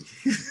 Help Me.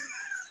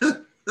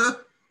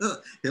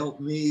 Help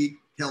me,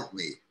 help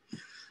me.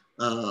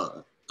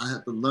 I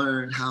have to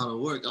learn how to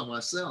work on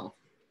myself.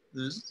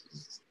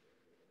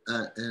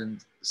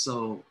 And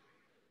so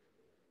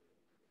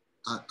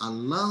I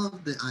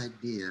love the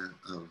idea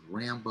of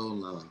Rambo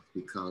love,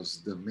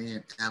 because the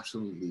man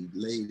absolutely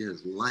laid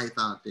his life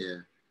out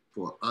there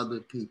for other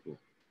people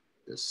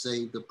to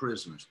save the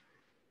prisoners.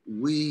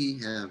 We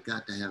have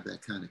got to have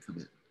that kind of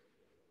commitment.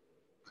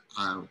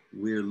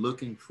 We're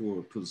looking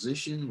for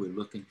position. We're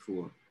looking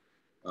for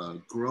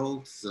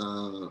growth,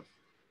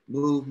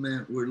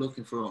 movement. We're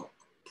looking for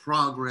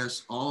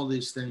progress, all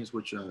these things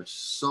which are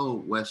so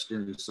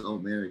Western and so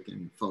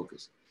American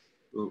focused.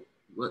 But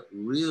what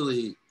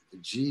really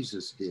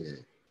Jesus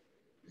did,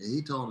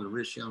 he told the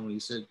rich young man, he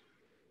said,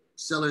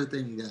 sell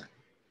everything you got,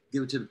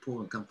 give it to the poor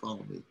and come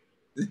follow me.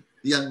 The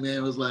young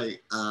man was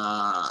like,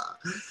 I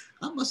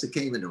must have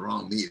came in the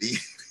wrong meeting.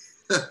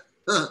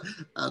 No,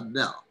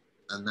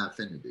 I'm not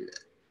finna do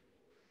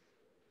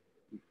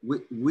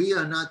that. We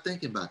are not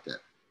thinking about that.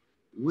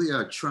 We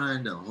are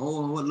trying to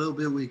hold on what little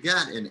bit we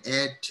got and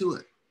add to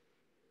it.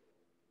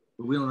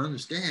 But we don't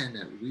understand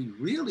that we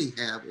really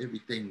have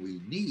everything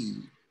we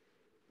need.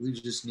 We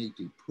just need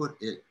to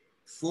put it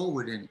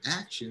forward in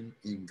action,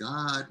 and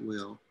God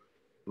will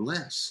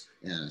bless.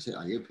 And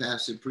I hear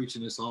Pastor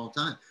preaching this all the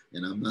time,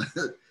 and I'm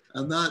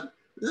not,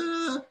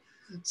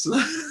 so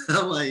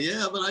I'm like,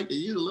 yeah, but I can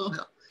use a little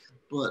help.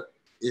 But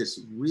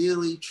it's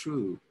really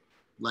true.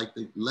 Like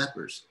the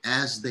lepers,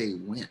 as they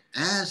went,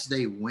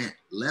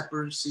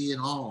 leprosy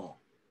and all,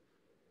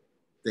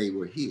 they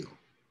were healed.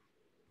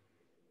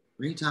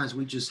 Many times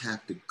we just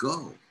have to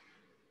go,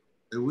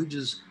 and we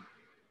just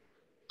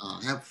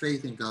have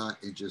faith in God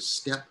and just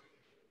step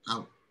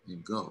out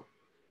and go.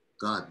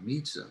 God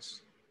meets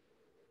us.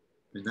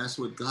 And that's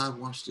what God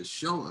wants to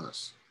show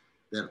us,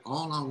 that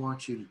all I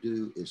want you to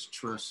do is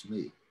trust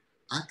me.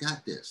 I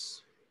got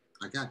this.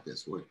 I got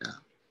this worked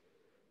out.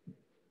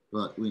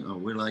 But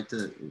we're like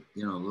the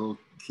little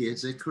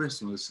kids at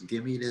Christmas.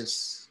 Give me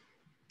this,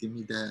 give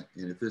me that.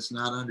 And if it's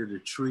not under the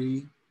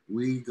tree,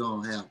 we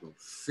gonna have a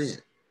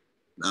fit.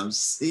 I've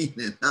seen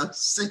it. I've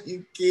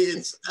seen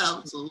kids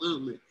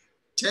absolutely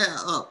tear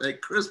up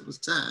at Christmas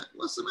time.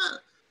 What's the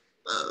matter?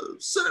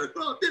 Santa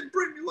Claus didn't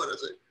bring me what I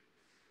said.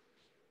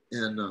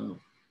 And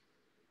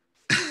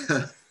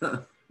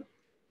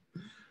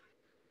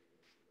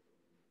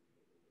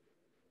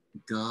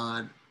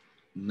God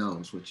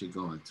knows what you're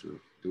going through.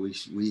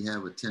 We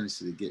have a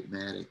tendency to get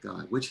mad at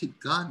God, which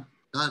God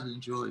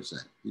enjoys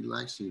that. He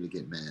likes you to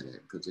get mad at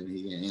him, because then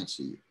he can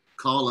answer you.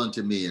 Call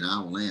unto me and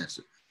I will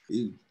answer.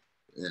 We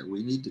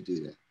need to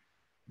do that.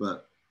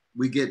 But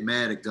we get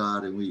mad at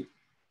God, and we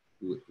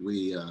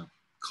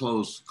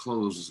close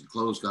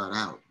God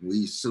out.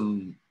 We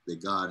assume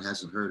that God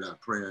hasn't heard our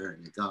prayer,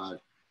 and that God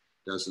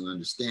doesn't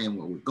understand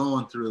what we're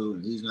going through,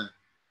 and he's not.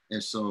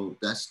 And so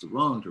that's the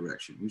wrong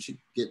direction. We should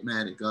get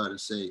mad at God and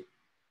say,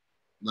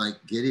 like,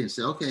 get in and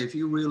say, okay, if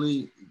you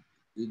really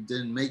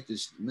then make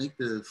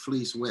the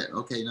fleece wet.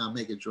 Okay, now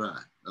make it dry.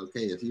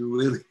 Okay, if you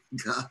really,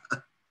 God,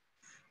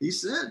 he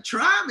said,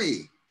 try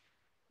me.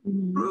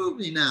 Mm-hmm. Prove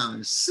me now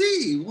and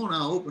see. Won't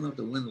I open up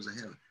the windows of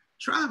heaven?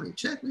 Try me,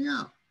 check me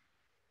out.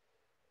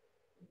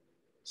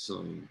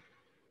 So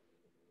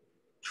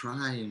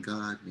trying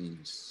God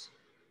means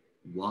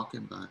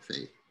walking by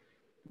faith.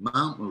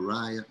 Mount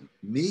Moriah,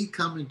 me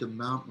coming to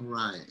Mount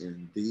Moriah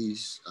in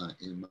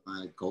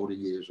my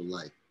golden years of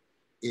life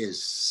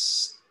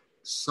is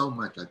so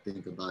much. I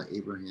think about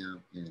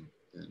Abraham and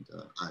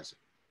Isaac.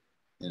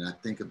 And I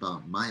think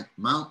about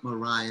Mount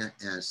Moriah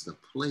as the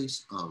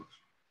place of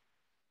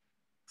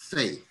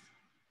faith,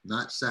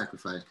 not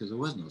sacrifice, because there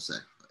was no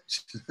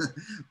sacrifice,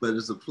 but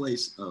it's a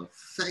place of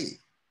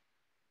faith,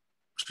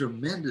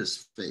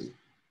 tremendous faith.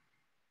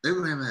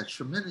 Abraham had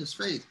tremendous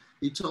faith.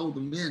 He told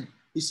the men,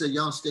 he said,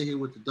 y'all stay here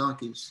with the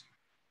donkeys.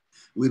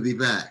 We'll be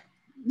back.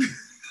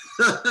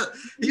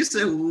 He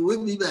said, well,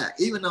 we'll be back.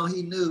 Even though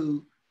he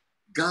knew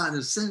God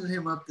is sending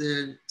him up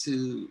there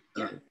to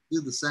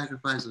do the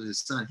sacrifice of his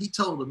son. He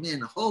told the men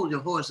to hold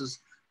your horses.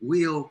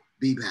 We'll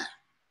be back.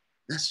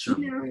 That's true.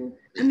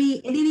 I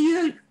mean, and then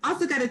you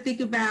also got to think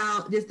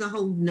about just the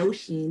whole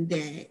notion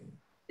that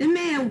the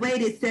man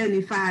waited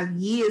 75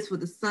 years for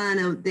the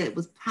son that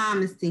was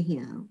promised to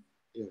him.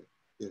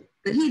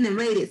 But he done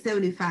waited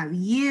 75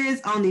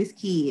 years on this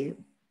kid.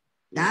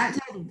 God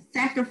told him to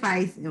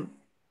sacrifice him.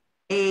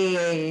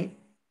 And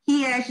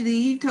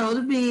he told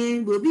the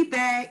man, we'll be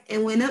back,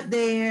 and went up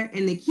there.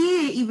 And the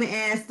kid even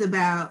asked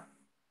about,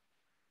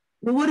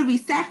 well, what are we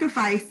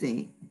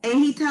sacrificing?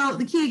 And he told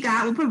the kid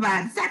God will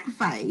provide the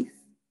sacrifice.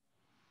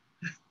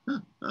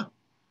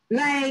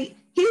 Like,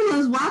 he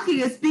was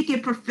walking and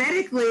speaking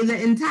prophetically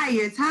the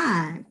entire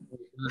time,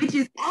 which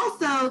is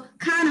also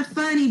kind of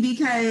funny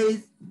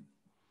because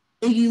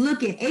if you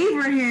look at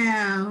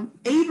Abraham,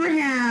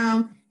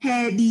 Abraham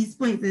had these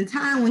points in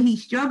time when he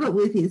struggled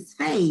with his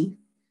faith,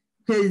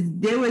 because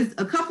there was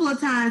a couple of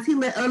times he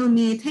let other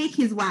men take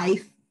his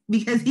wife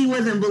because he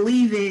wasn't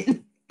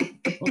believing.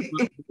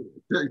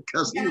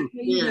 Because he was scared.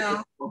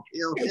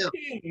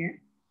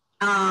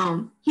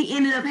 He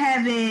ended up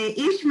having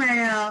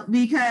Ishmael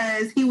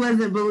because he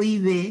wasn't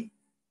believing.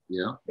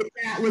 Yeah. That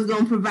God was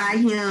going to provide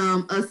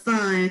him a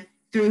son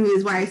through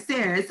his wife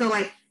Sarah. So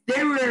like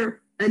there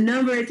were a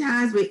number of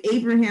times where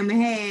Abraham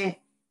had,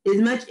 as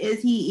much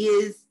as he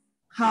is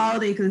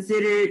called and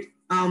considered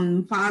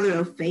father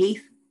of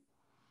faith,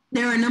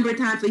 there are a number of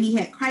times where he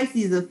had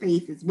crises of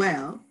faith as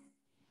well.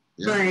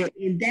 Yeah. But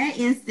in that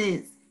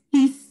instance,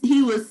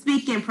 he was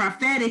speaking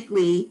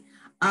prophetically.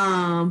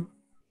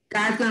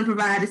 God's going to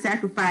provide a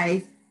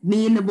sacrifice.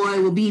 Me and the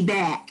boy will be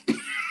back.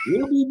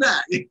 We'll be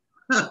back.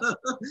 I'm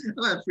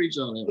going to preach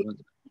on that one.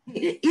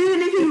 Even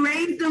if he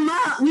raised them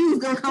up, we was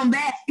going to come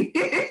back.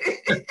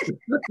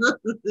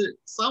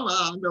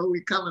 Somehow I know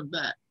we're coming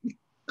back.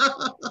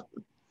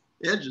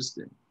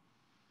 Interesting.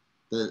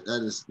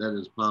 That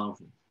is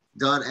powerful.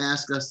 God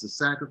asked us to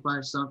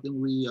sacrifice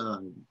something we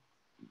are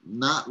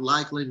not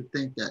likely to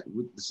think that.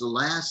 It's the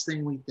last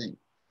thing we think.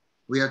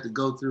 We have to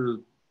go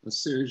through a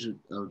series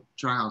of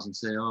trials and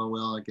say, oh,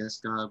 well, I guess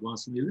God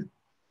wants me to.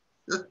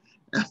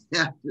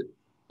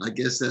 I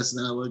guess that's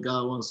not what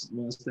God wants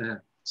to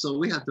have. So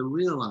we have to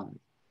realize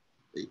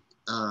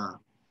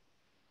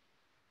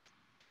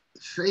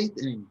faith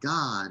in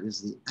God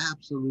is the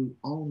absolute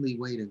only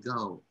way to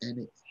go. And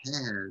it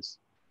has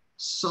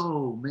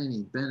so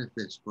many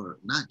benefits for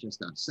not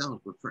just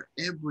ourselves, but for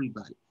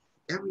everybody.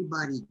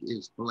 Everybody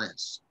is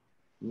blessed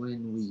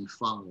when we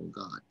follow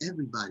God.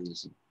 Everybody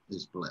is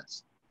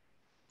blessed.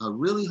 I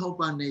really hope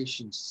our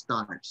nation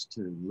starts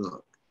to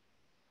look,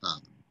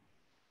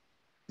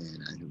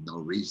 and I have no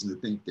reason to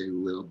think they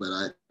will,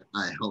 but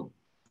I hope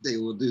they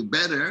will do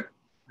better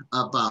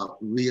about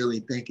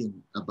really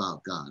thinking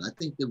about God. I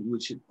think that we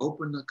should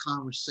open the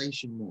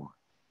conversation more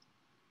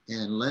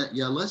and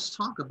let's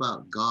talk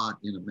about God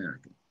in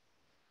America.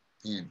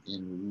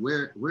 And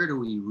where do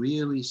we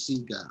really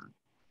see God?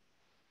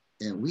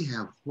 And we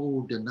have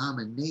whole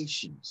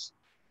denominations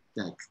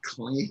that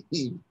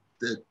claim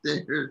that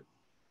they're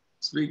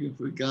speaking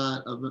for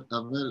God. I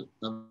met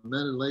a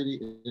lady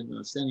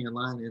standing in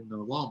line in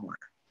Walmart,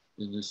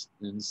 and this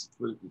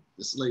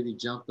lady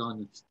jumped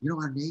on.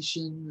 Our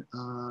nation.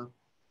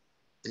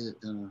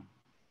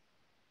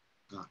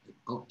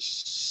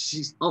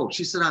 She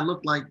said I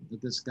look like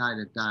this guy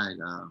that died,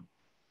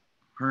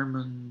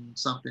 Herman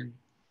something.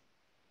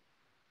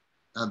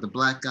 The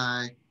black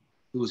guy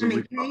who was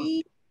Herman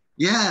Cain?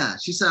 Yeah,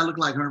 she said I look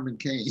like Herman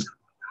Cain.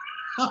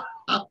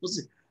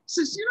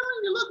 Says, you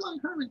look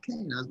like Herman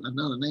Cain. I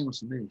know the name was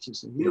familiar. She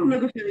said, you don't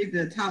look for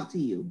reason to talk to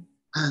you.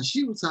 And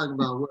she was talking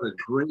about what a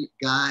great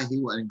guy he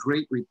was.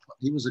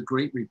 He was a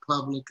great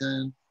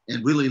Republican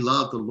and really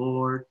loved the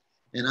Lord.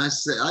 And I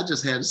said, I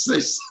just had to say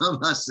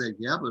something. I said,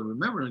 yeah, but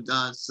remember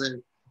God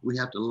said we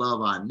have to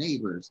love our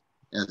neighbors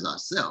as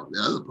ourselves.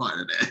 The other part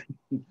of that,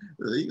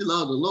 he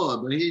loved the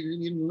Lord, but he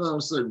didn't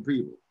love certain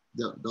people.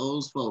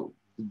 Those folk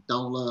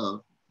don't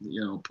love,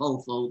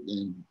 poor folk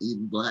and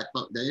even black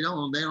folk. They don't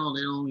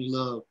only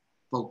love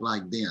folk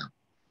like them.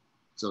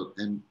 So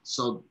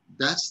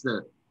that's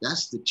the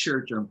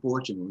church,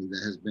 unfortunately,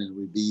 that has been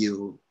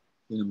revealed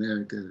in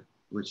America,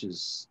 which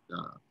is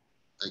I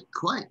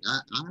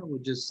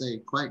would just say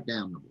quite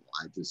damnable.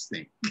 I just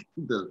think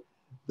the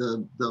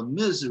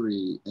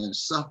misery and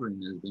suffering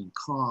that has been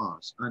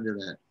caused under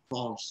that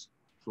false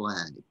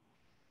flag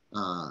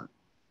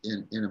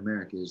in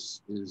America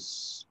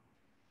is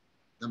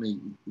I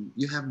mean,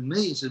 you have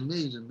millions and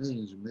millions and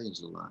millions and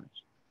millions of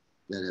lives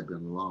that have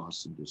been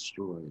lost and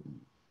destroyed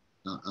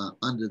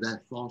under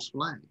that false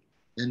flag.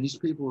 And these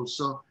people are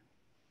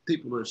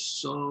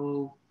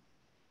so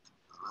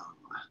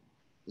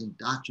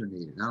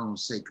indoctrinated. I don't want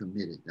to say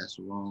committed. That's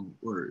the wrong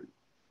word.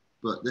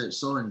 But they're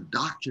so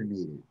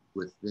indoctrinated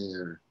with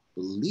their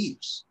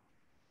beliefs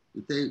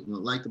that they,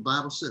 like the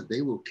Bible said,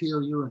 they will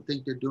kill you and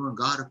think they're doing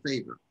God a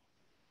favor.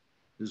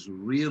 This is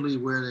really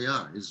where they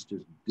are. It's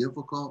just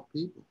difficult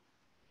people.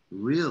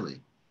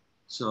 Really.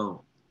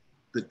 So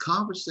the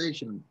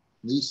conversation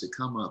needs to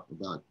come up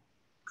about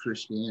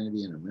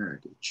Christianity in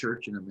America,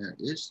 church in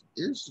America. Is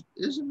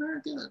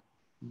America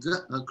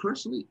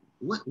Christian?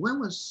 When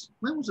was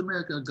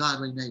America a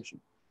godly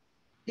nation?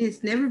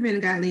 It's never been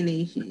a godly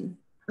nation.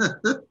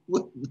 Never.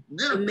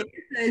 America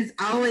has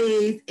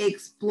always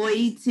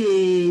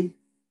exploited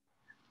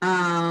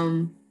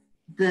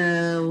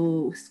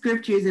the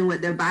scriptures and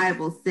what the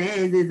Bible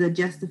says is a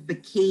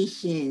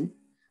justification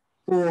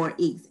for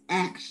its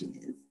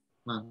actions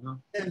of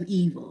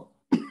evil.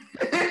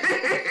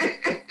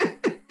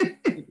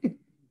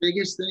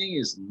 Biggest thing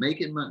is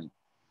making money.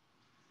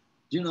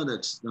 You know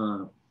that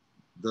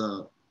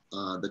the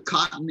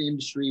cotton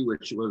industry,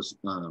 which was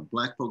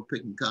black folk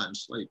picking cotton,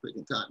 slave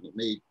picking cotton, it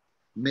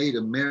made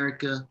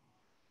America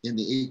in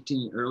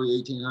the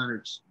early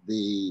 1800s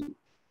the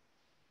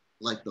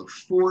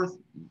fourth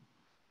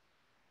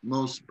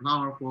most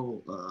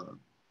powerful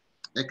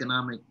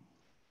economic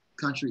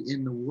country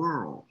in the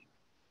world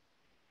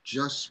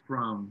just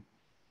from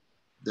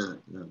the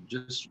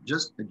just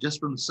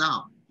from the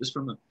South, just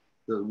from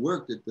the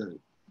work that the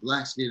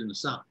blacks did in the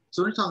South.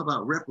 So when we talk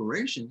about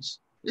reparations,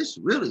 it's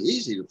really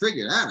easy to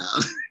figure that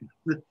out.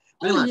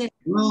 They're like,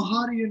 well,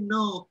 how do you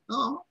know?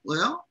 Oh,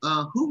 well,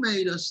 who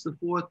made us the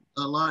fourth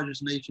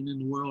largest nation in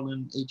the world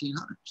in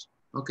 1800s?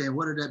 Okay,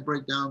 what did that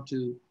break down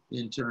to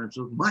in terms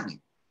of money?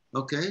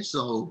 Okay,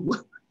 so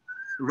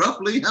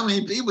roughly how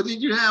many people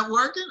did you have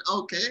working?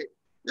 Okay,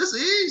 it's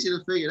easy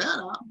to figure that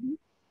out.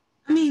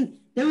 I mean,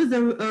 there was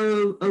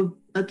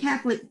a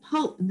Catholic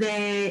Pope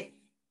that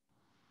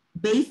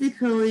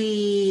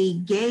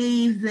basically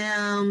gave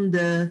them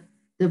the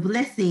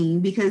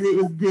blessing because it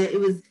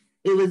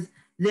was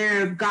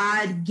their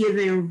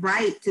God-given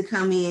right to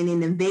come in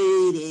and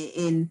invade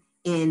and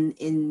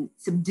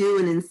subdue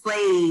and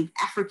enslave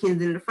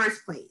Africans in the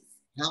first place.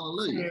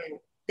 Hallelujah. So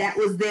that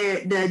was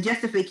the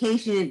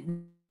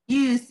justification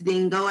used to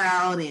then go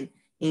out and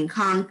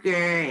conquer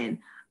and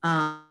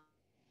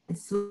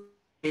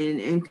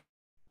and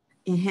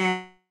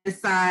have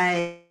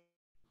side.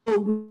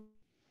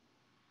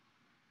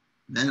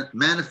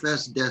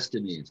 Manifest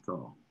destiny is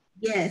called.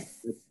 Yes.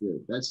 That's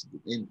good. That's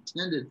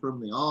intended from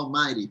the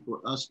Almighty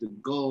for us to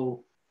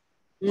go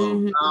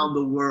around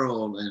the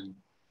world and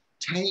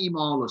tame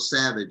all the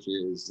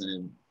savages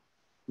and,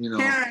 you know,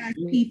 terrorize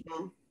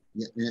people.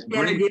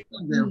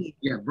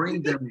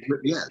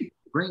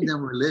 Bring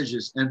them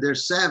religious, and they're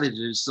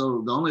savages.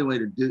 So the only way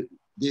to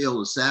deal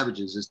with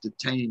savages is to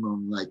tame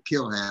them, like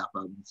kill half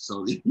of them.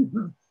 So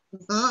in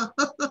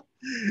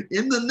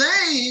the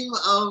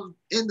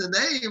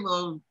name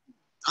of,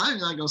 I'm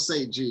not gonna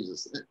say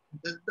Jesus.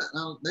 They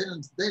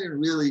didn't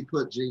really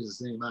put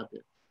Jesus' name out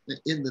there.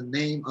 In the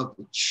name of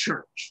the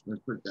church,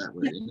 let's put it that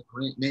way. In the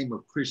name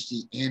of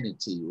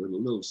Christianity with a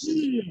little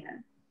c.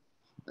 Yeah.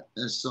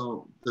 And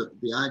so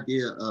the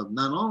idea of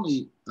not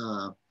only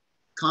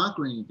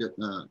conquering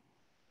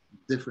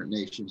different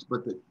nations,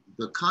 but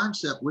the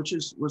concept, which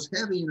was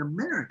heavy in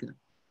America,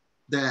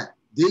 that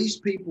these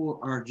people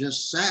are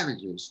just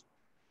savages.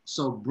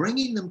 So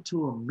bringing them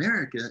to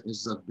America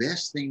is the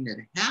best thing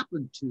that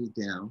happened to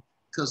them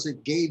because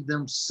it gave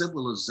them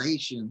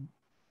civilization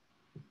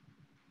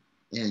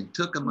and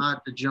took them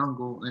out the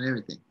jungle and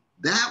everything.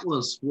 That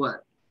was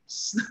what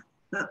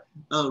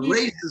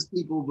racist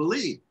people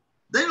believe.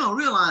 They don't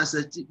realize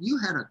that you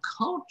had a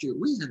culture.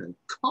 We had a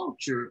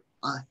culture,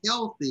 a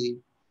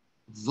healthy,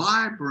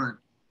 vibrant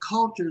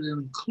culture that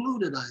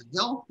included a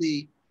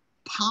healthy,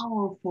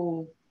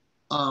 powerful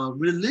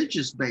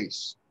religious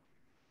base.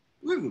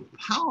 We were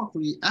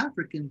powerfully,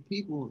 African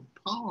people,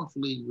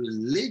 powerfully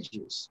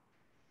religious.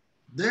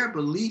 Their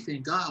belief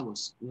in God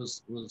was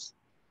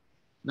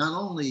not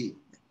only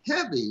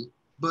heavy,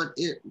 but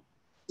it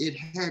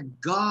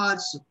had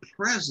God's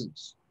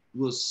presence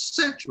was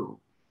central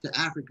to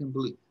African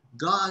belief.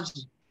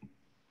 God's,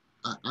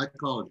 I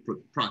call it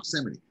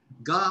proximity.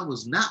 God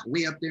was not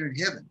way up there in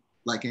heaven,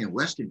 like in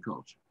Western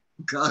culture.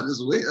 God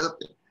is way up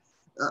there.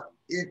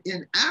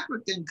 In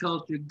African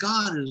culture,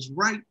 God is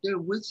right there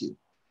with you.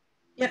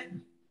 Yep.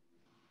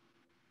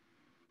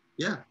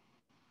 Yeah.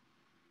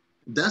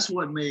 That's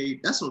what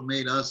made us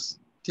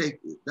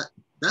take that.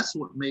 That's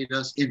what made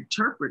us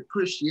interpret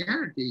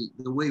Christianity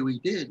the way we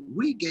did.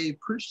 We gave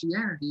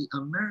Christianity,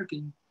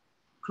 American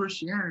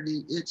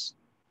Christianity, its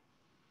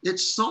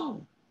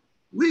soul.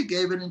 We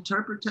gave it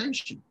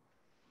interpretation.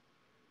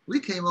 We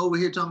came over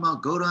here talking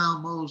about go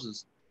down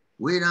Moses,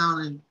 way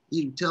down and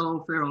you tell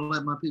old Pharaoh,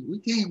 let my people. We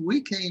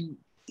came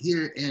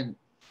here and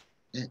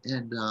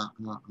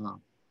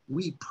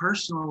we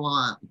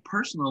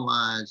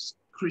personalized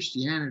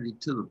Christianity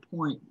to the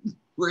point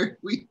where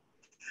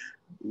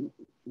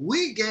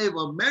we gave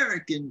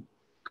American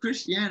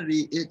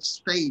Christianity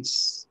its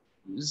face.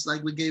 It's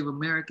like we gave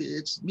America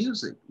its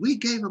music. We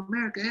gave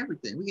America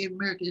everything. We gave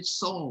America its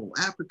soul.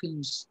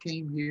 Africans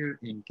came here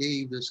and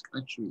gave this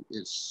country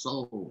its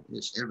soul,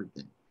 its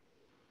everything.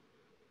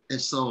 And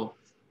so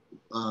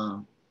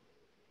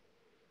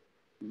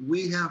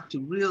we have to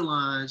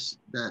realize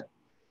that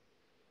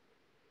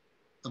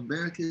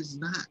America is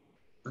not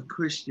a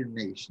Christian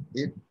nation.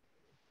 The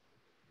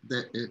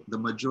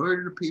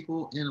majority of the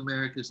people in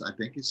America, I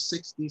think it's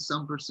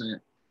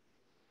 60%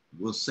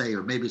 will say,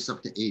 or maybe it's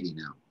up to 80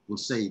 now, will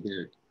say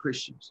they're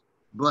Christians,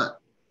 but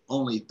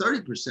only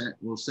 30%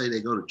 will say they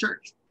go to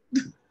church.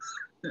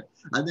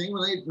 I think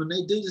when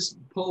they do this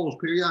polls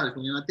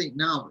periodically, and I think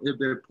now if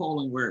they're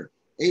polling where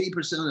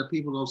 80% of the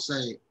people will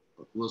say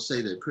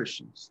they're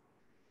Christians,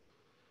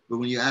 but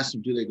when you ask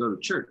them, do they go to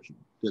church?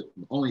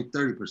 Only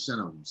 30%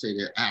 of them say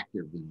they're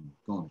active in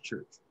going to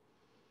church.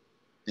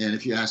 And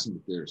if you ask them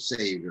if they're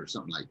saved or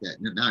something like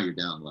that, now you're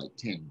down to like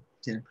 10%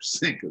 because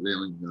they don't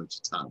even know what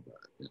you're talking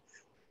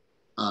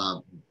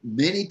about.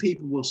 Many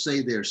people will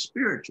say they're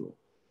spiritual.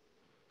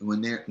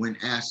 When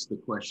asked the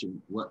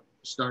question, what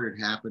started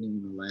happening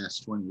in the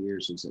last 20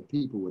 years is that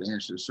people would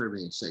answer the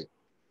survey and say,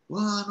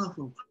 well, I don't know if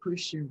I'm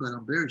Christian, but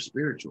I'm very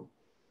spiritual.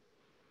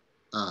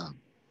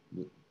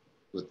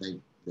 But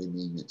They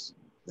mean it's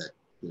that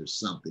there's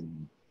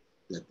something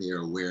that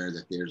they're aware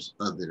that there's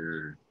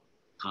other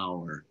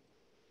power,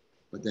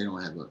 but they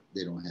don't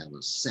have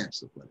a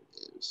sense of what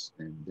it is,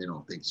 and they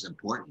don't think it's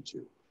important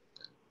to.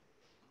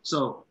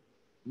 So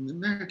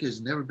America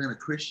has never been a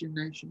Christian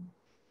nation.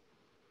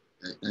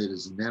 It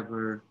has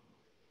never.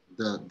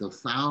 The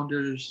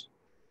founders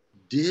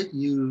did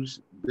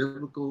use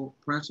biblical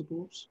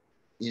principles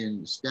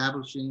in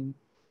establishing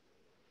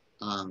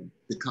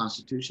the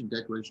Constitution,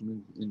 Declaration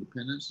of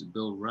Independence, the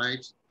Bill of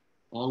Rights.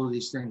 All of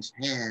these things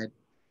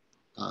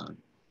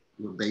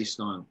were based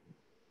on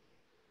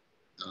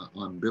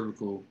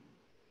biblical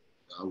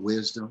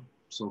wisdom,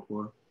 so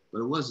forth.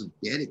 But it wasn't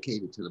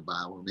dedicated to the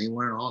Bible. And they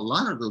weren't all. A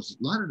lot of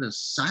the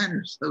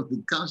signers of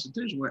the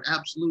Constitution were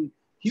absolute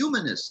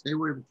humanists. They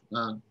were.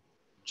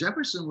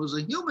 Jefferson was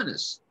a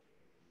humanist.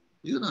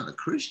 He was not a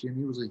Christian.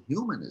 He was a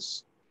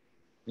humanist.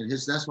 And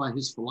that's why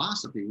his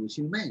philosophy was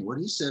humane. What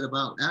he said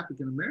about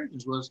African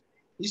Americans was,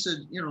 he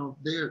said,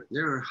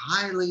 they're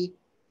highly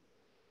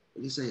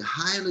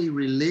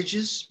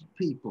religious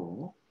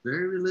people,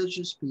 very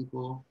religious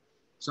people,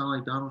 sound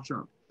like Donald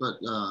Trump, but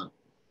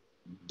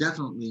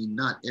definitely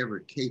not ever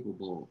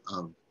capable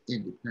of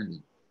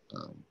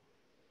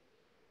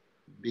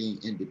being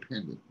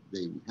independent.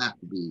 They have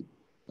to be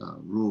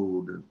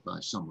ruled by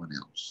someone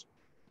else.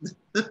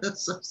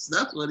 So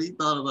that's what he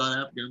thought about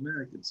African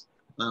Americans.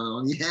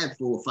 He had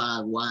 4 or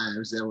 5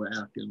 wives that were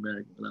African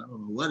American, but I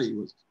don't know what he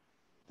was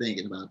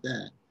thinking about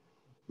that.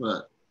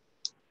 But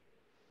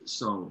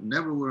so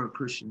never were a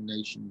Christian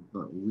nation,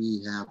 but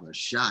we have a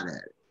shot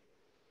at it.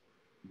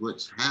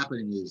 What's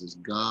happening is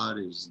God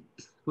is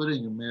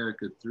putting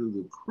America through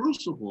the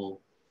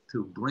crucible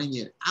to bring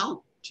it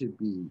out to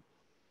be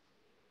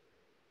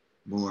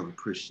more of a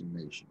Christian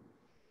nation.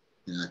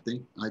 And I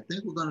think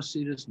we're going to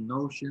see this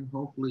notion,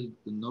 hopefully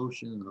the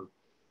notion of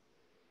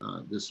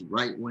this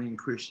right-wing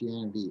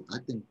Christianity. I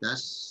think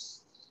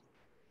that's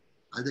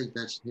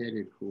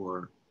headed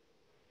for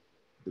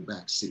the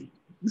back seat.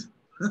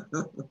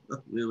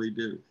 Really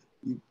do.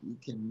 You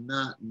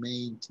cannot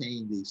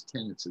maintain these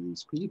tenets of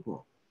these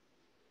people.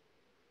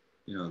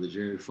 The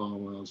Jerry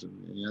Falwells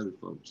and many other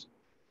folks.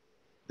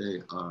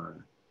 They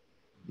are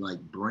like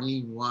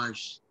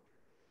brainwashed.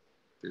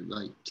 They're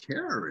like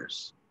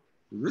terrorists.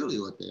 Really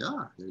what they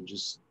are. They're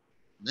just,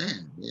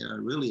 they are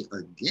really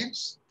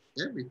against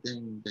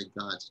everything that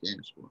God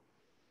stands for.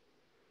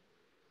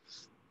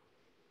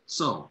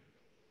 So,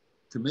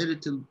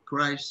 committed to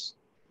Christ,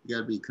 you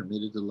got to be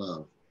committed to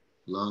love.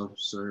 Love,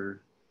 serve,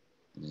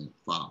 and then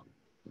follow.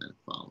 You got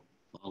to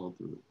follow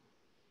through.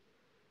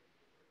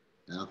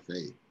 Have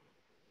faith.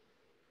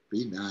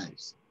 Be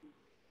nice.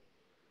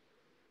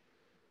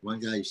 One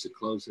guy used to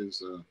close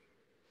his,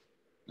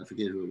 I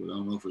forget who, but I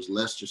don't know if it was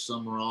Lester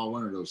Summerall,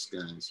 one of those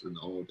guys in the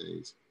old days.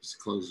 He used to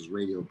close his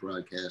radio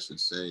broadcast and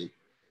say,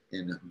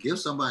 and give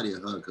somebody a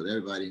hug, because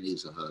everybody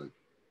needs a hug.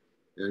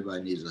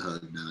 Everybody needs a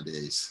hug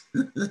nowadays.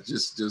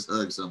 just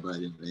hug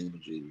somebody in the name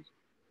of Jesus,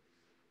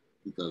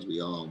 because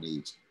we all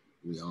need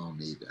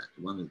that.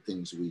 One of the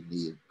things we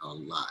need a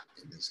lot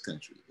in this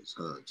country is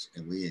hugs,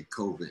 and we in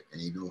COVID,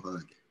 ain't no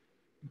hugging.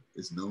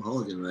 There's no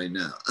hugging right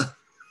now.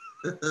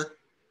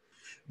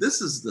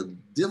 This is the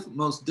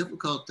most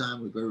difficult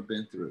time we've ever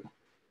been through.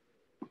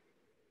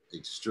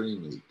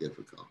 Extremely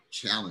difficult,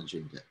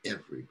 challenging to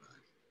everybody.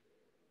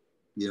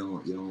 You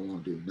don't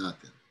want to do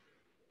nothing.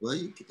 Well,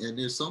 and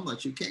there's so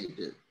much you can't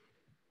do.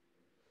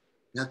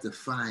 You have to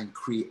find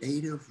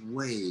creative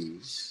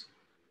ways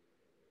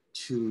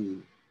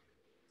to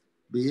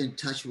be in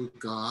touch with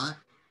God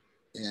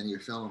and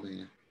your fellow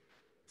man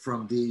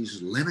from these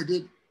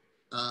limited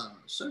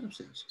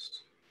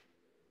circumstances.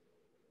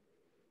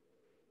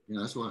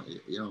 That's why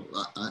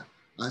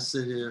I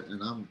sit here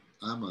and I'm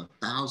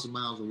 1,000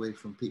 miles away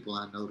from people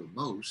I know the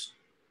most,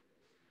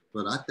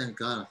 but I thank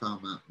God I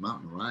found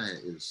Mount Moriah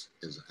is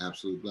an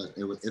absolute blessing.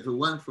 If it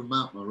wasn't for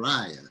Mount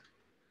Moriah,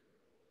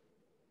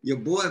 your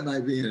boy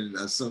might be in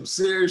some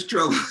serious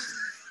trouble.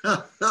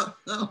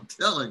 I'm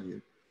telling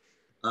you,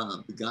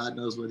 God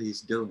knows what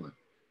He's doing.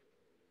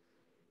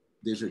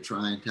 These are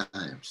trying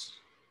times,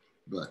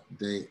 but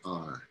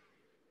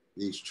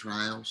these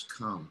trials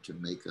come to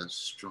make us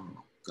strong.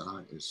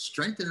 God is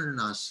strengthening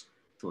us,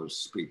 for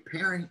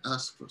preparing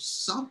us for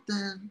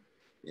something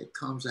that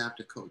comes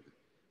after COVID.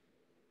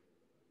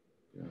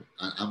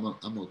 I'm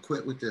gonna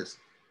quit with this.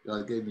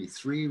 God gave me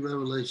 3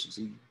 revelations.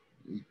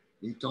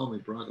 He told me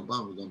Barack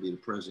Obama was gonna be the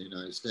president of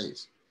the United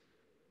States,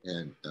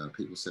 and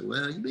people said,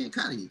 "Well, you're being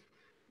kind of a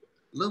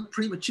little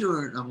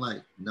premature." And I'm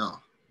like, "No,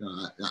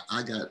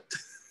 I got."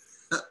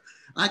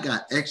 I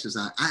got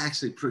exercise. I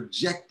actually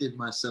projected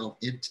myself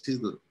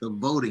into the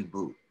voting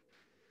booth.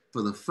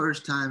 For the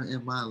first time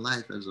in my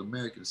life as an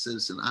American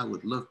citizen, I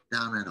would look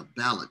down at a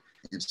ballot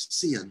and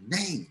see a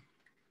name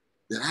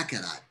that I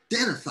could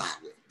identify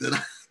with, that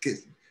I could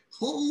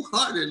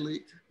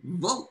wholeheartedly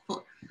vote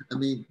for. I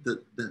mean,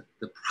 the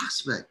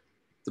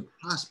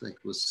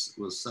prospect was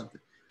something.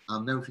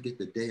 I'll never forget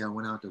the day I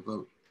went out to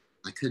vote.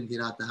 I couldn't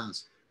get out the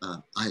house.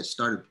 I had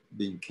started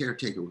being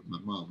caretaker with my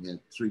mom. We had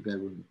a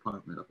 3-bedroom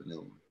apartment up in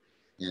Illinois.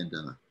 And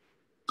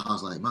I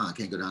was like, Mom, I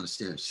can't go down the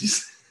stairs. She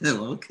said,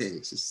 well,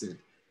 okay. She said,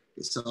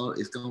 it's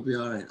gonna be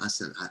all right. I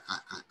said,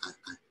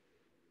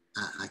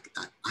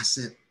 I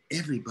said,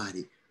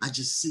 everybody, I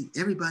just see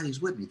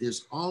everybody's with me.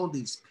 There's all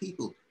these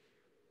people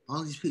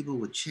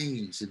with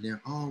chains, and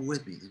they're all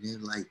with me, and they're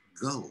like,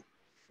 go.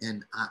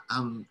 And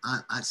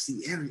I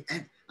see I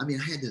mean,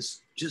 I had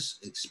this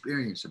just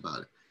experience about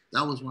it.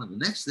 That was one. The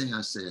next thing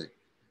I said,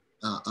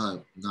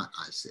 not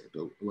I said,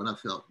 but what I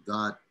felt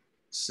God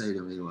say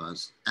to me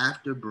was,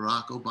 after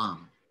Barack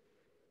Obama,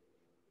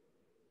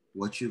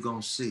 what you're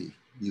gonna see,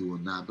 you will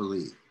not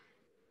believe.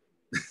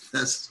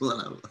 That's what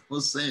I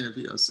was saying to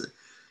you. I said,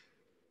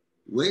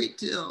 wait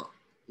till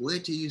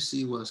you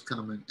see what's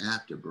coming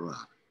after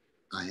Barack.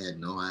 I had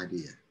no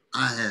idea.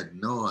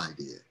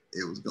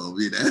 It was gonna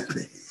be that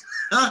big.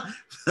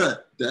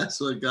 But that's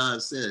what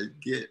God said.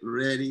 Get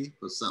ready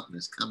for something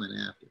that's coming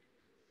after.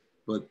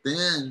 But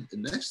then the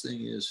next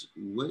thing is,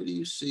 where do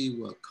you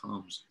see what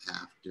comes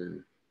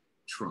after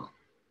Trump?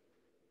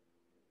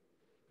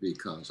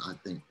 Because I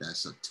think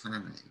that's a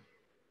time.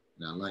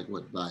 And I like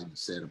what Biden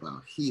said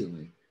about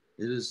healing.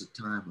 It is a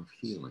time of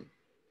healing.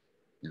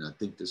 And I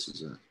think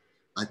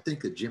I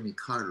think of Jimmy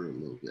Carter a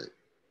little bit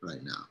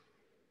right now.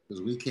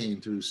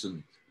 Because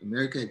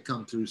America had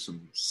come through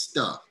some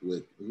stuff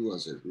with, who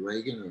was it,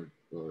 Reagan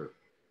or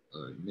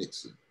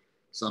Nixon?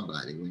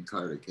 Somebody, when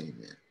Carter came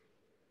in.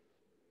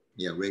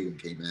 Yeah, Reagan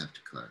came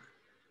after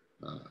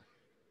Carter.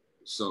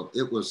 So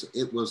it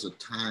was a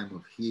time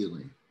of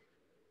healing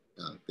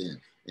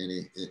then.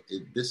 And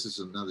this is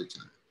another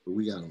time. But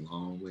we got a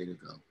long way to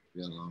go.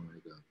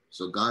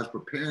 So God's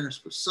preparing us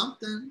for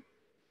something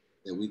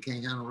that we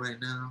can't handle right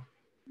now,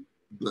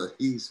 but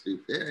He's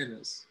preparing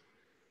us.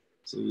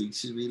 So we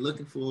should be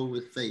looking forward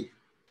with faith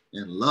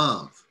and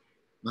love.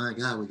 My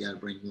God, we got to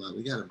bring love.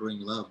 We got to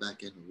bring love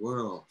back in the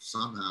world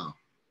somehow,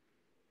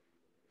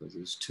 because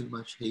there's too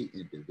much hate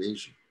and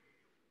division,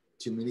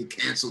 too many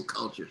cancel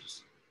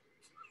cultures.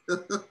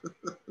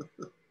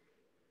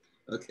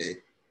 Okay.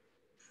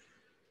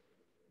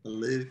 I'll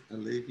leave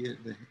you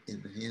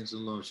in the hands of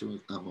the Lord. So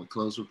I'm going to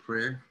close with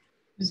prayer.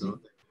 Mm-hmm. So,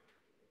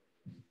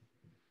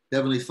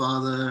 Heavenly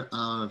Father,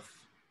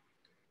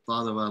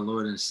 Father of our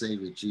Lord and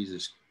Savior,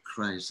 Jesus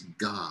Christ,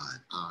 God,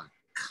 our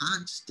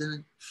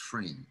constant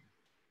friend.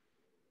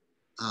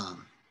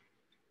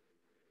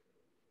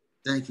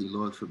 Thank you,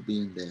 Lord, for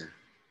being there.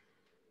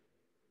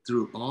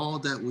 Through all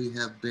that we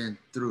have been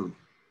through,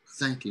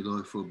 thank you,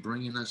 Lord, for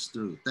bringing us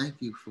through. Thank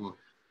you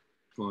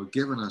for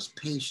giving us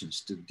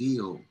patience to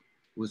deal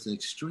with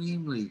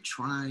extremely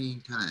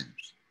trying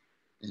times.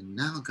 And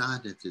now,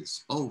 God, that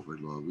it's over,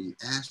 Lord, we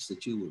ask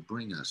that you will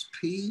bring us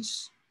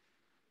peace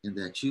and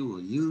that you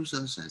will use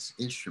us as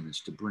instruments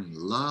to bring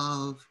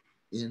love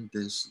in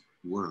this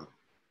world.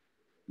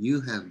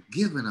 You have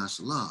given us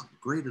love.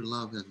 Greater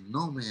love has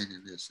no man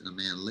in this, and a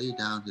man laid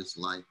down his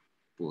life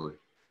for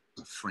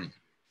a friend.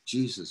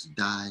 Jesus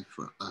died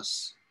for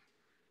us.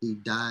 He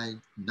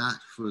died not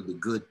for the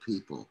good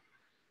people.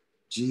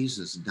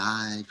 Jesus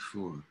died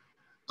for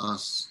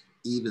us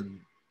even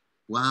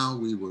while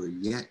we were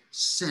yet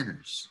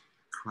sinners.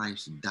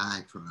 Christ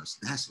died for us.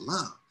 That's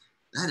love.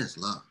 That is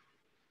love.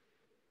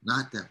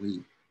 Not that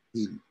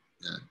he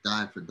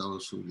died for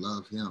those who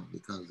love him,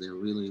 because there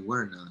really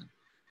were none,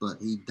 but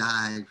he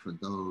died for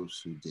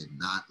those who did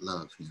not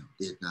love him,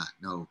 did not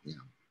know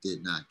him,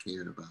 did not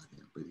care about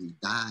him, but he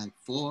died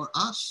for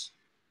us.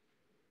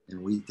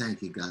 And we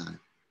thank you, God.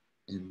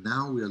 And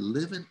now we're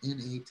living in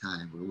a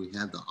time where we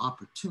have the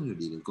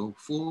opportunity to go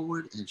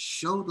forward and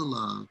show the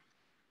love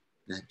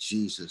that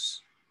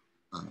Jesus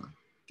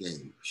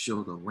gave,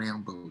 show the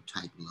Rambo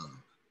type love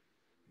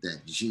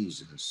that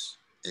Jesus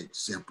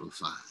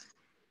exemplified.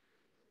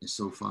 And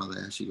so, Father,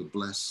 I ask you to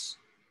bless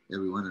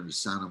everyone in the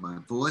sound of my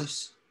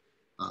voice.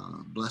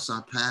 Bless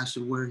our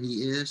pastor where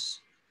he is.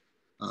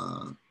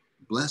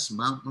 Bless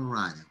Mount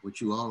Moriah, which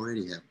you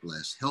already have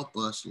blessed. Help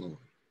us, Lord,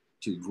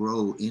 to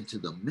grow into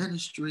the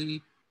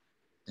ministry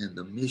and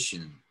the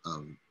mission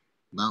of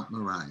Mount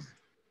Moriah.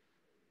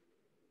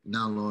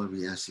 Now, Lord,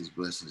 we ask these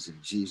blessings in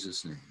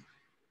Jesus' name.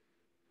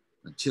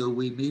 Until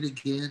we meet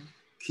again,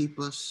 keep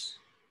us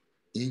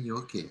in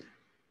your care,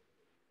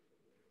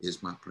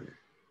 is my prayer.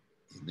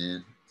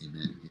 Amen,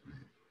 amen,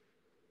 amen.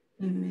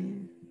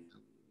 Amen.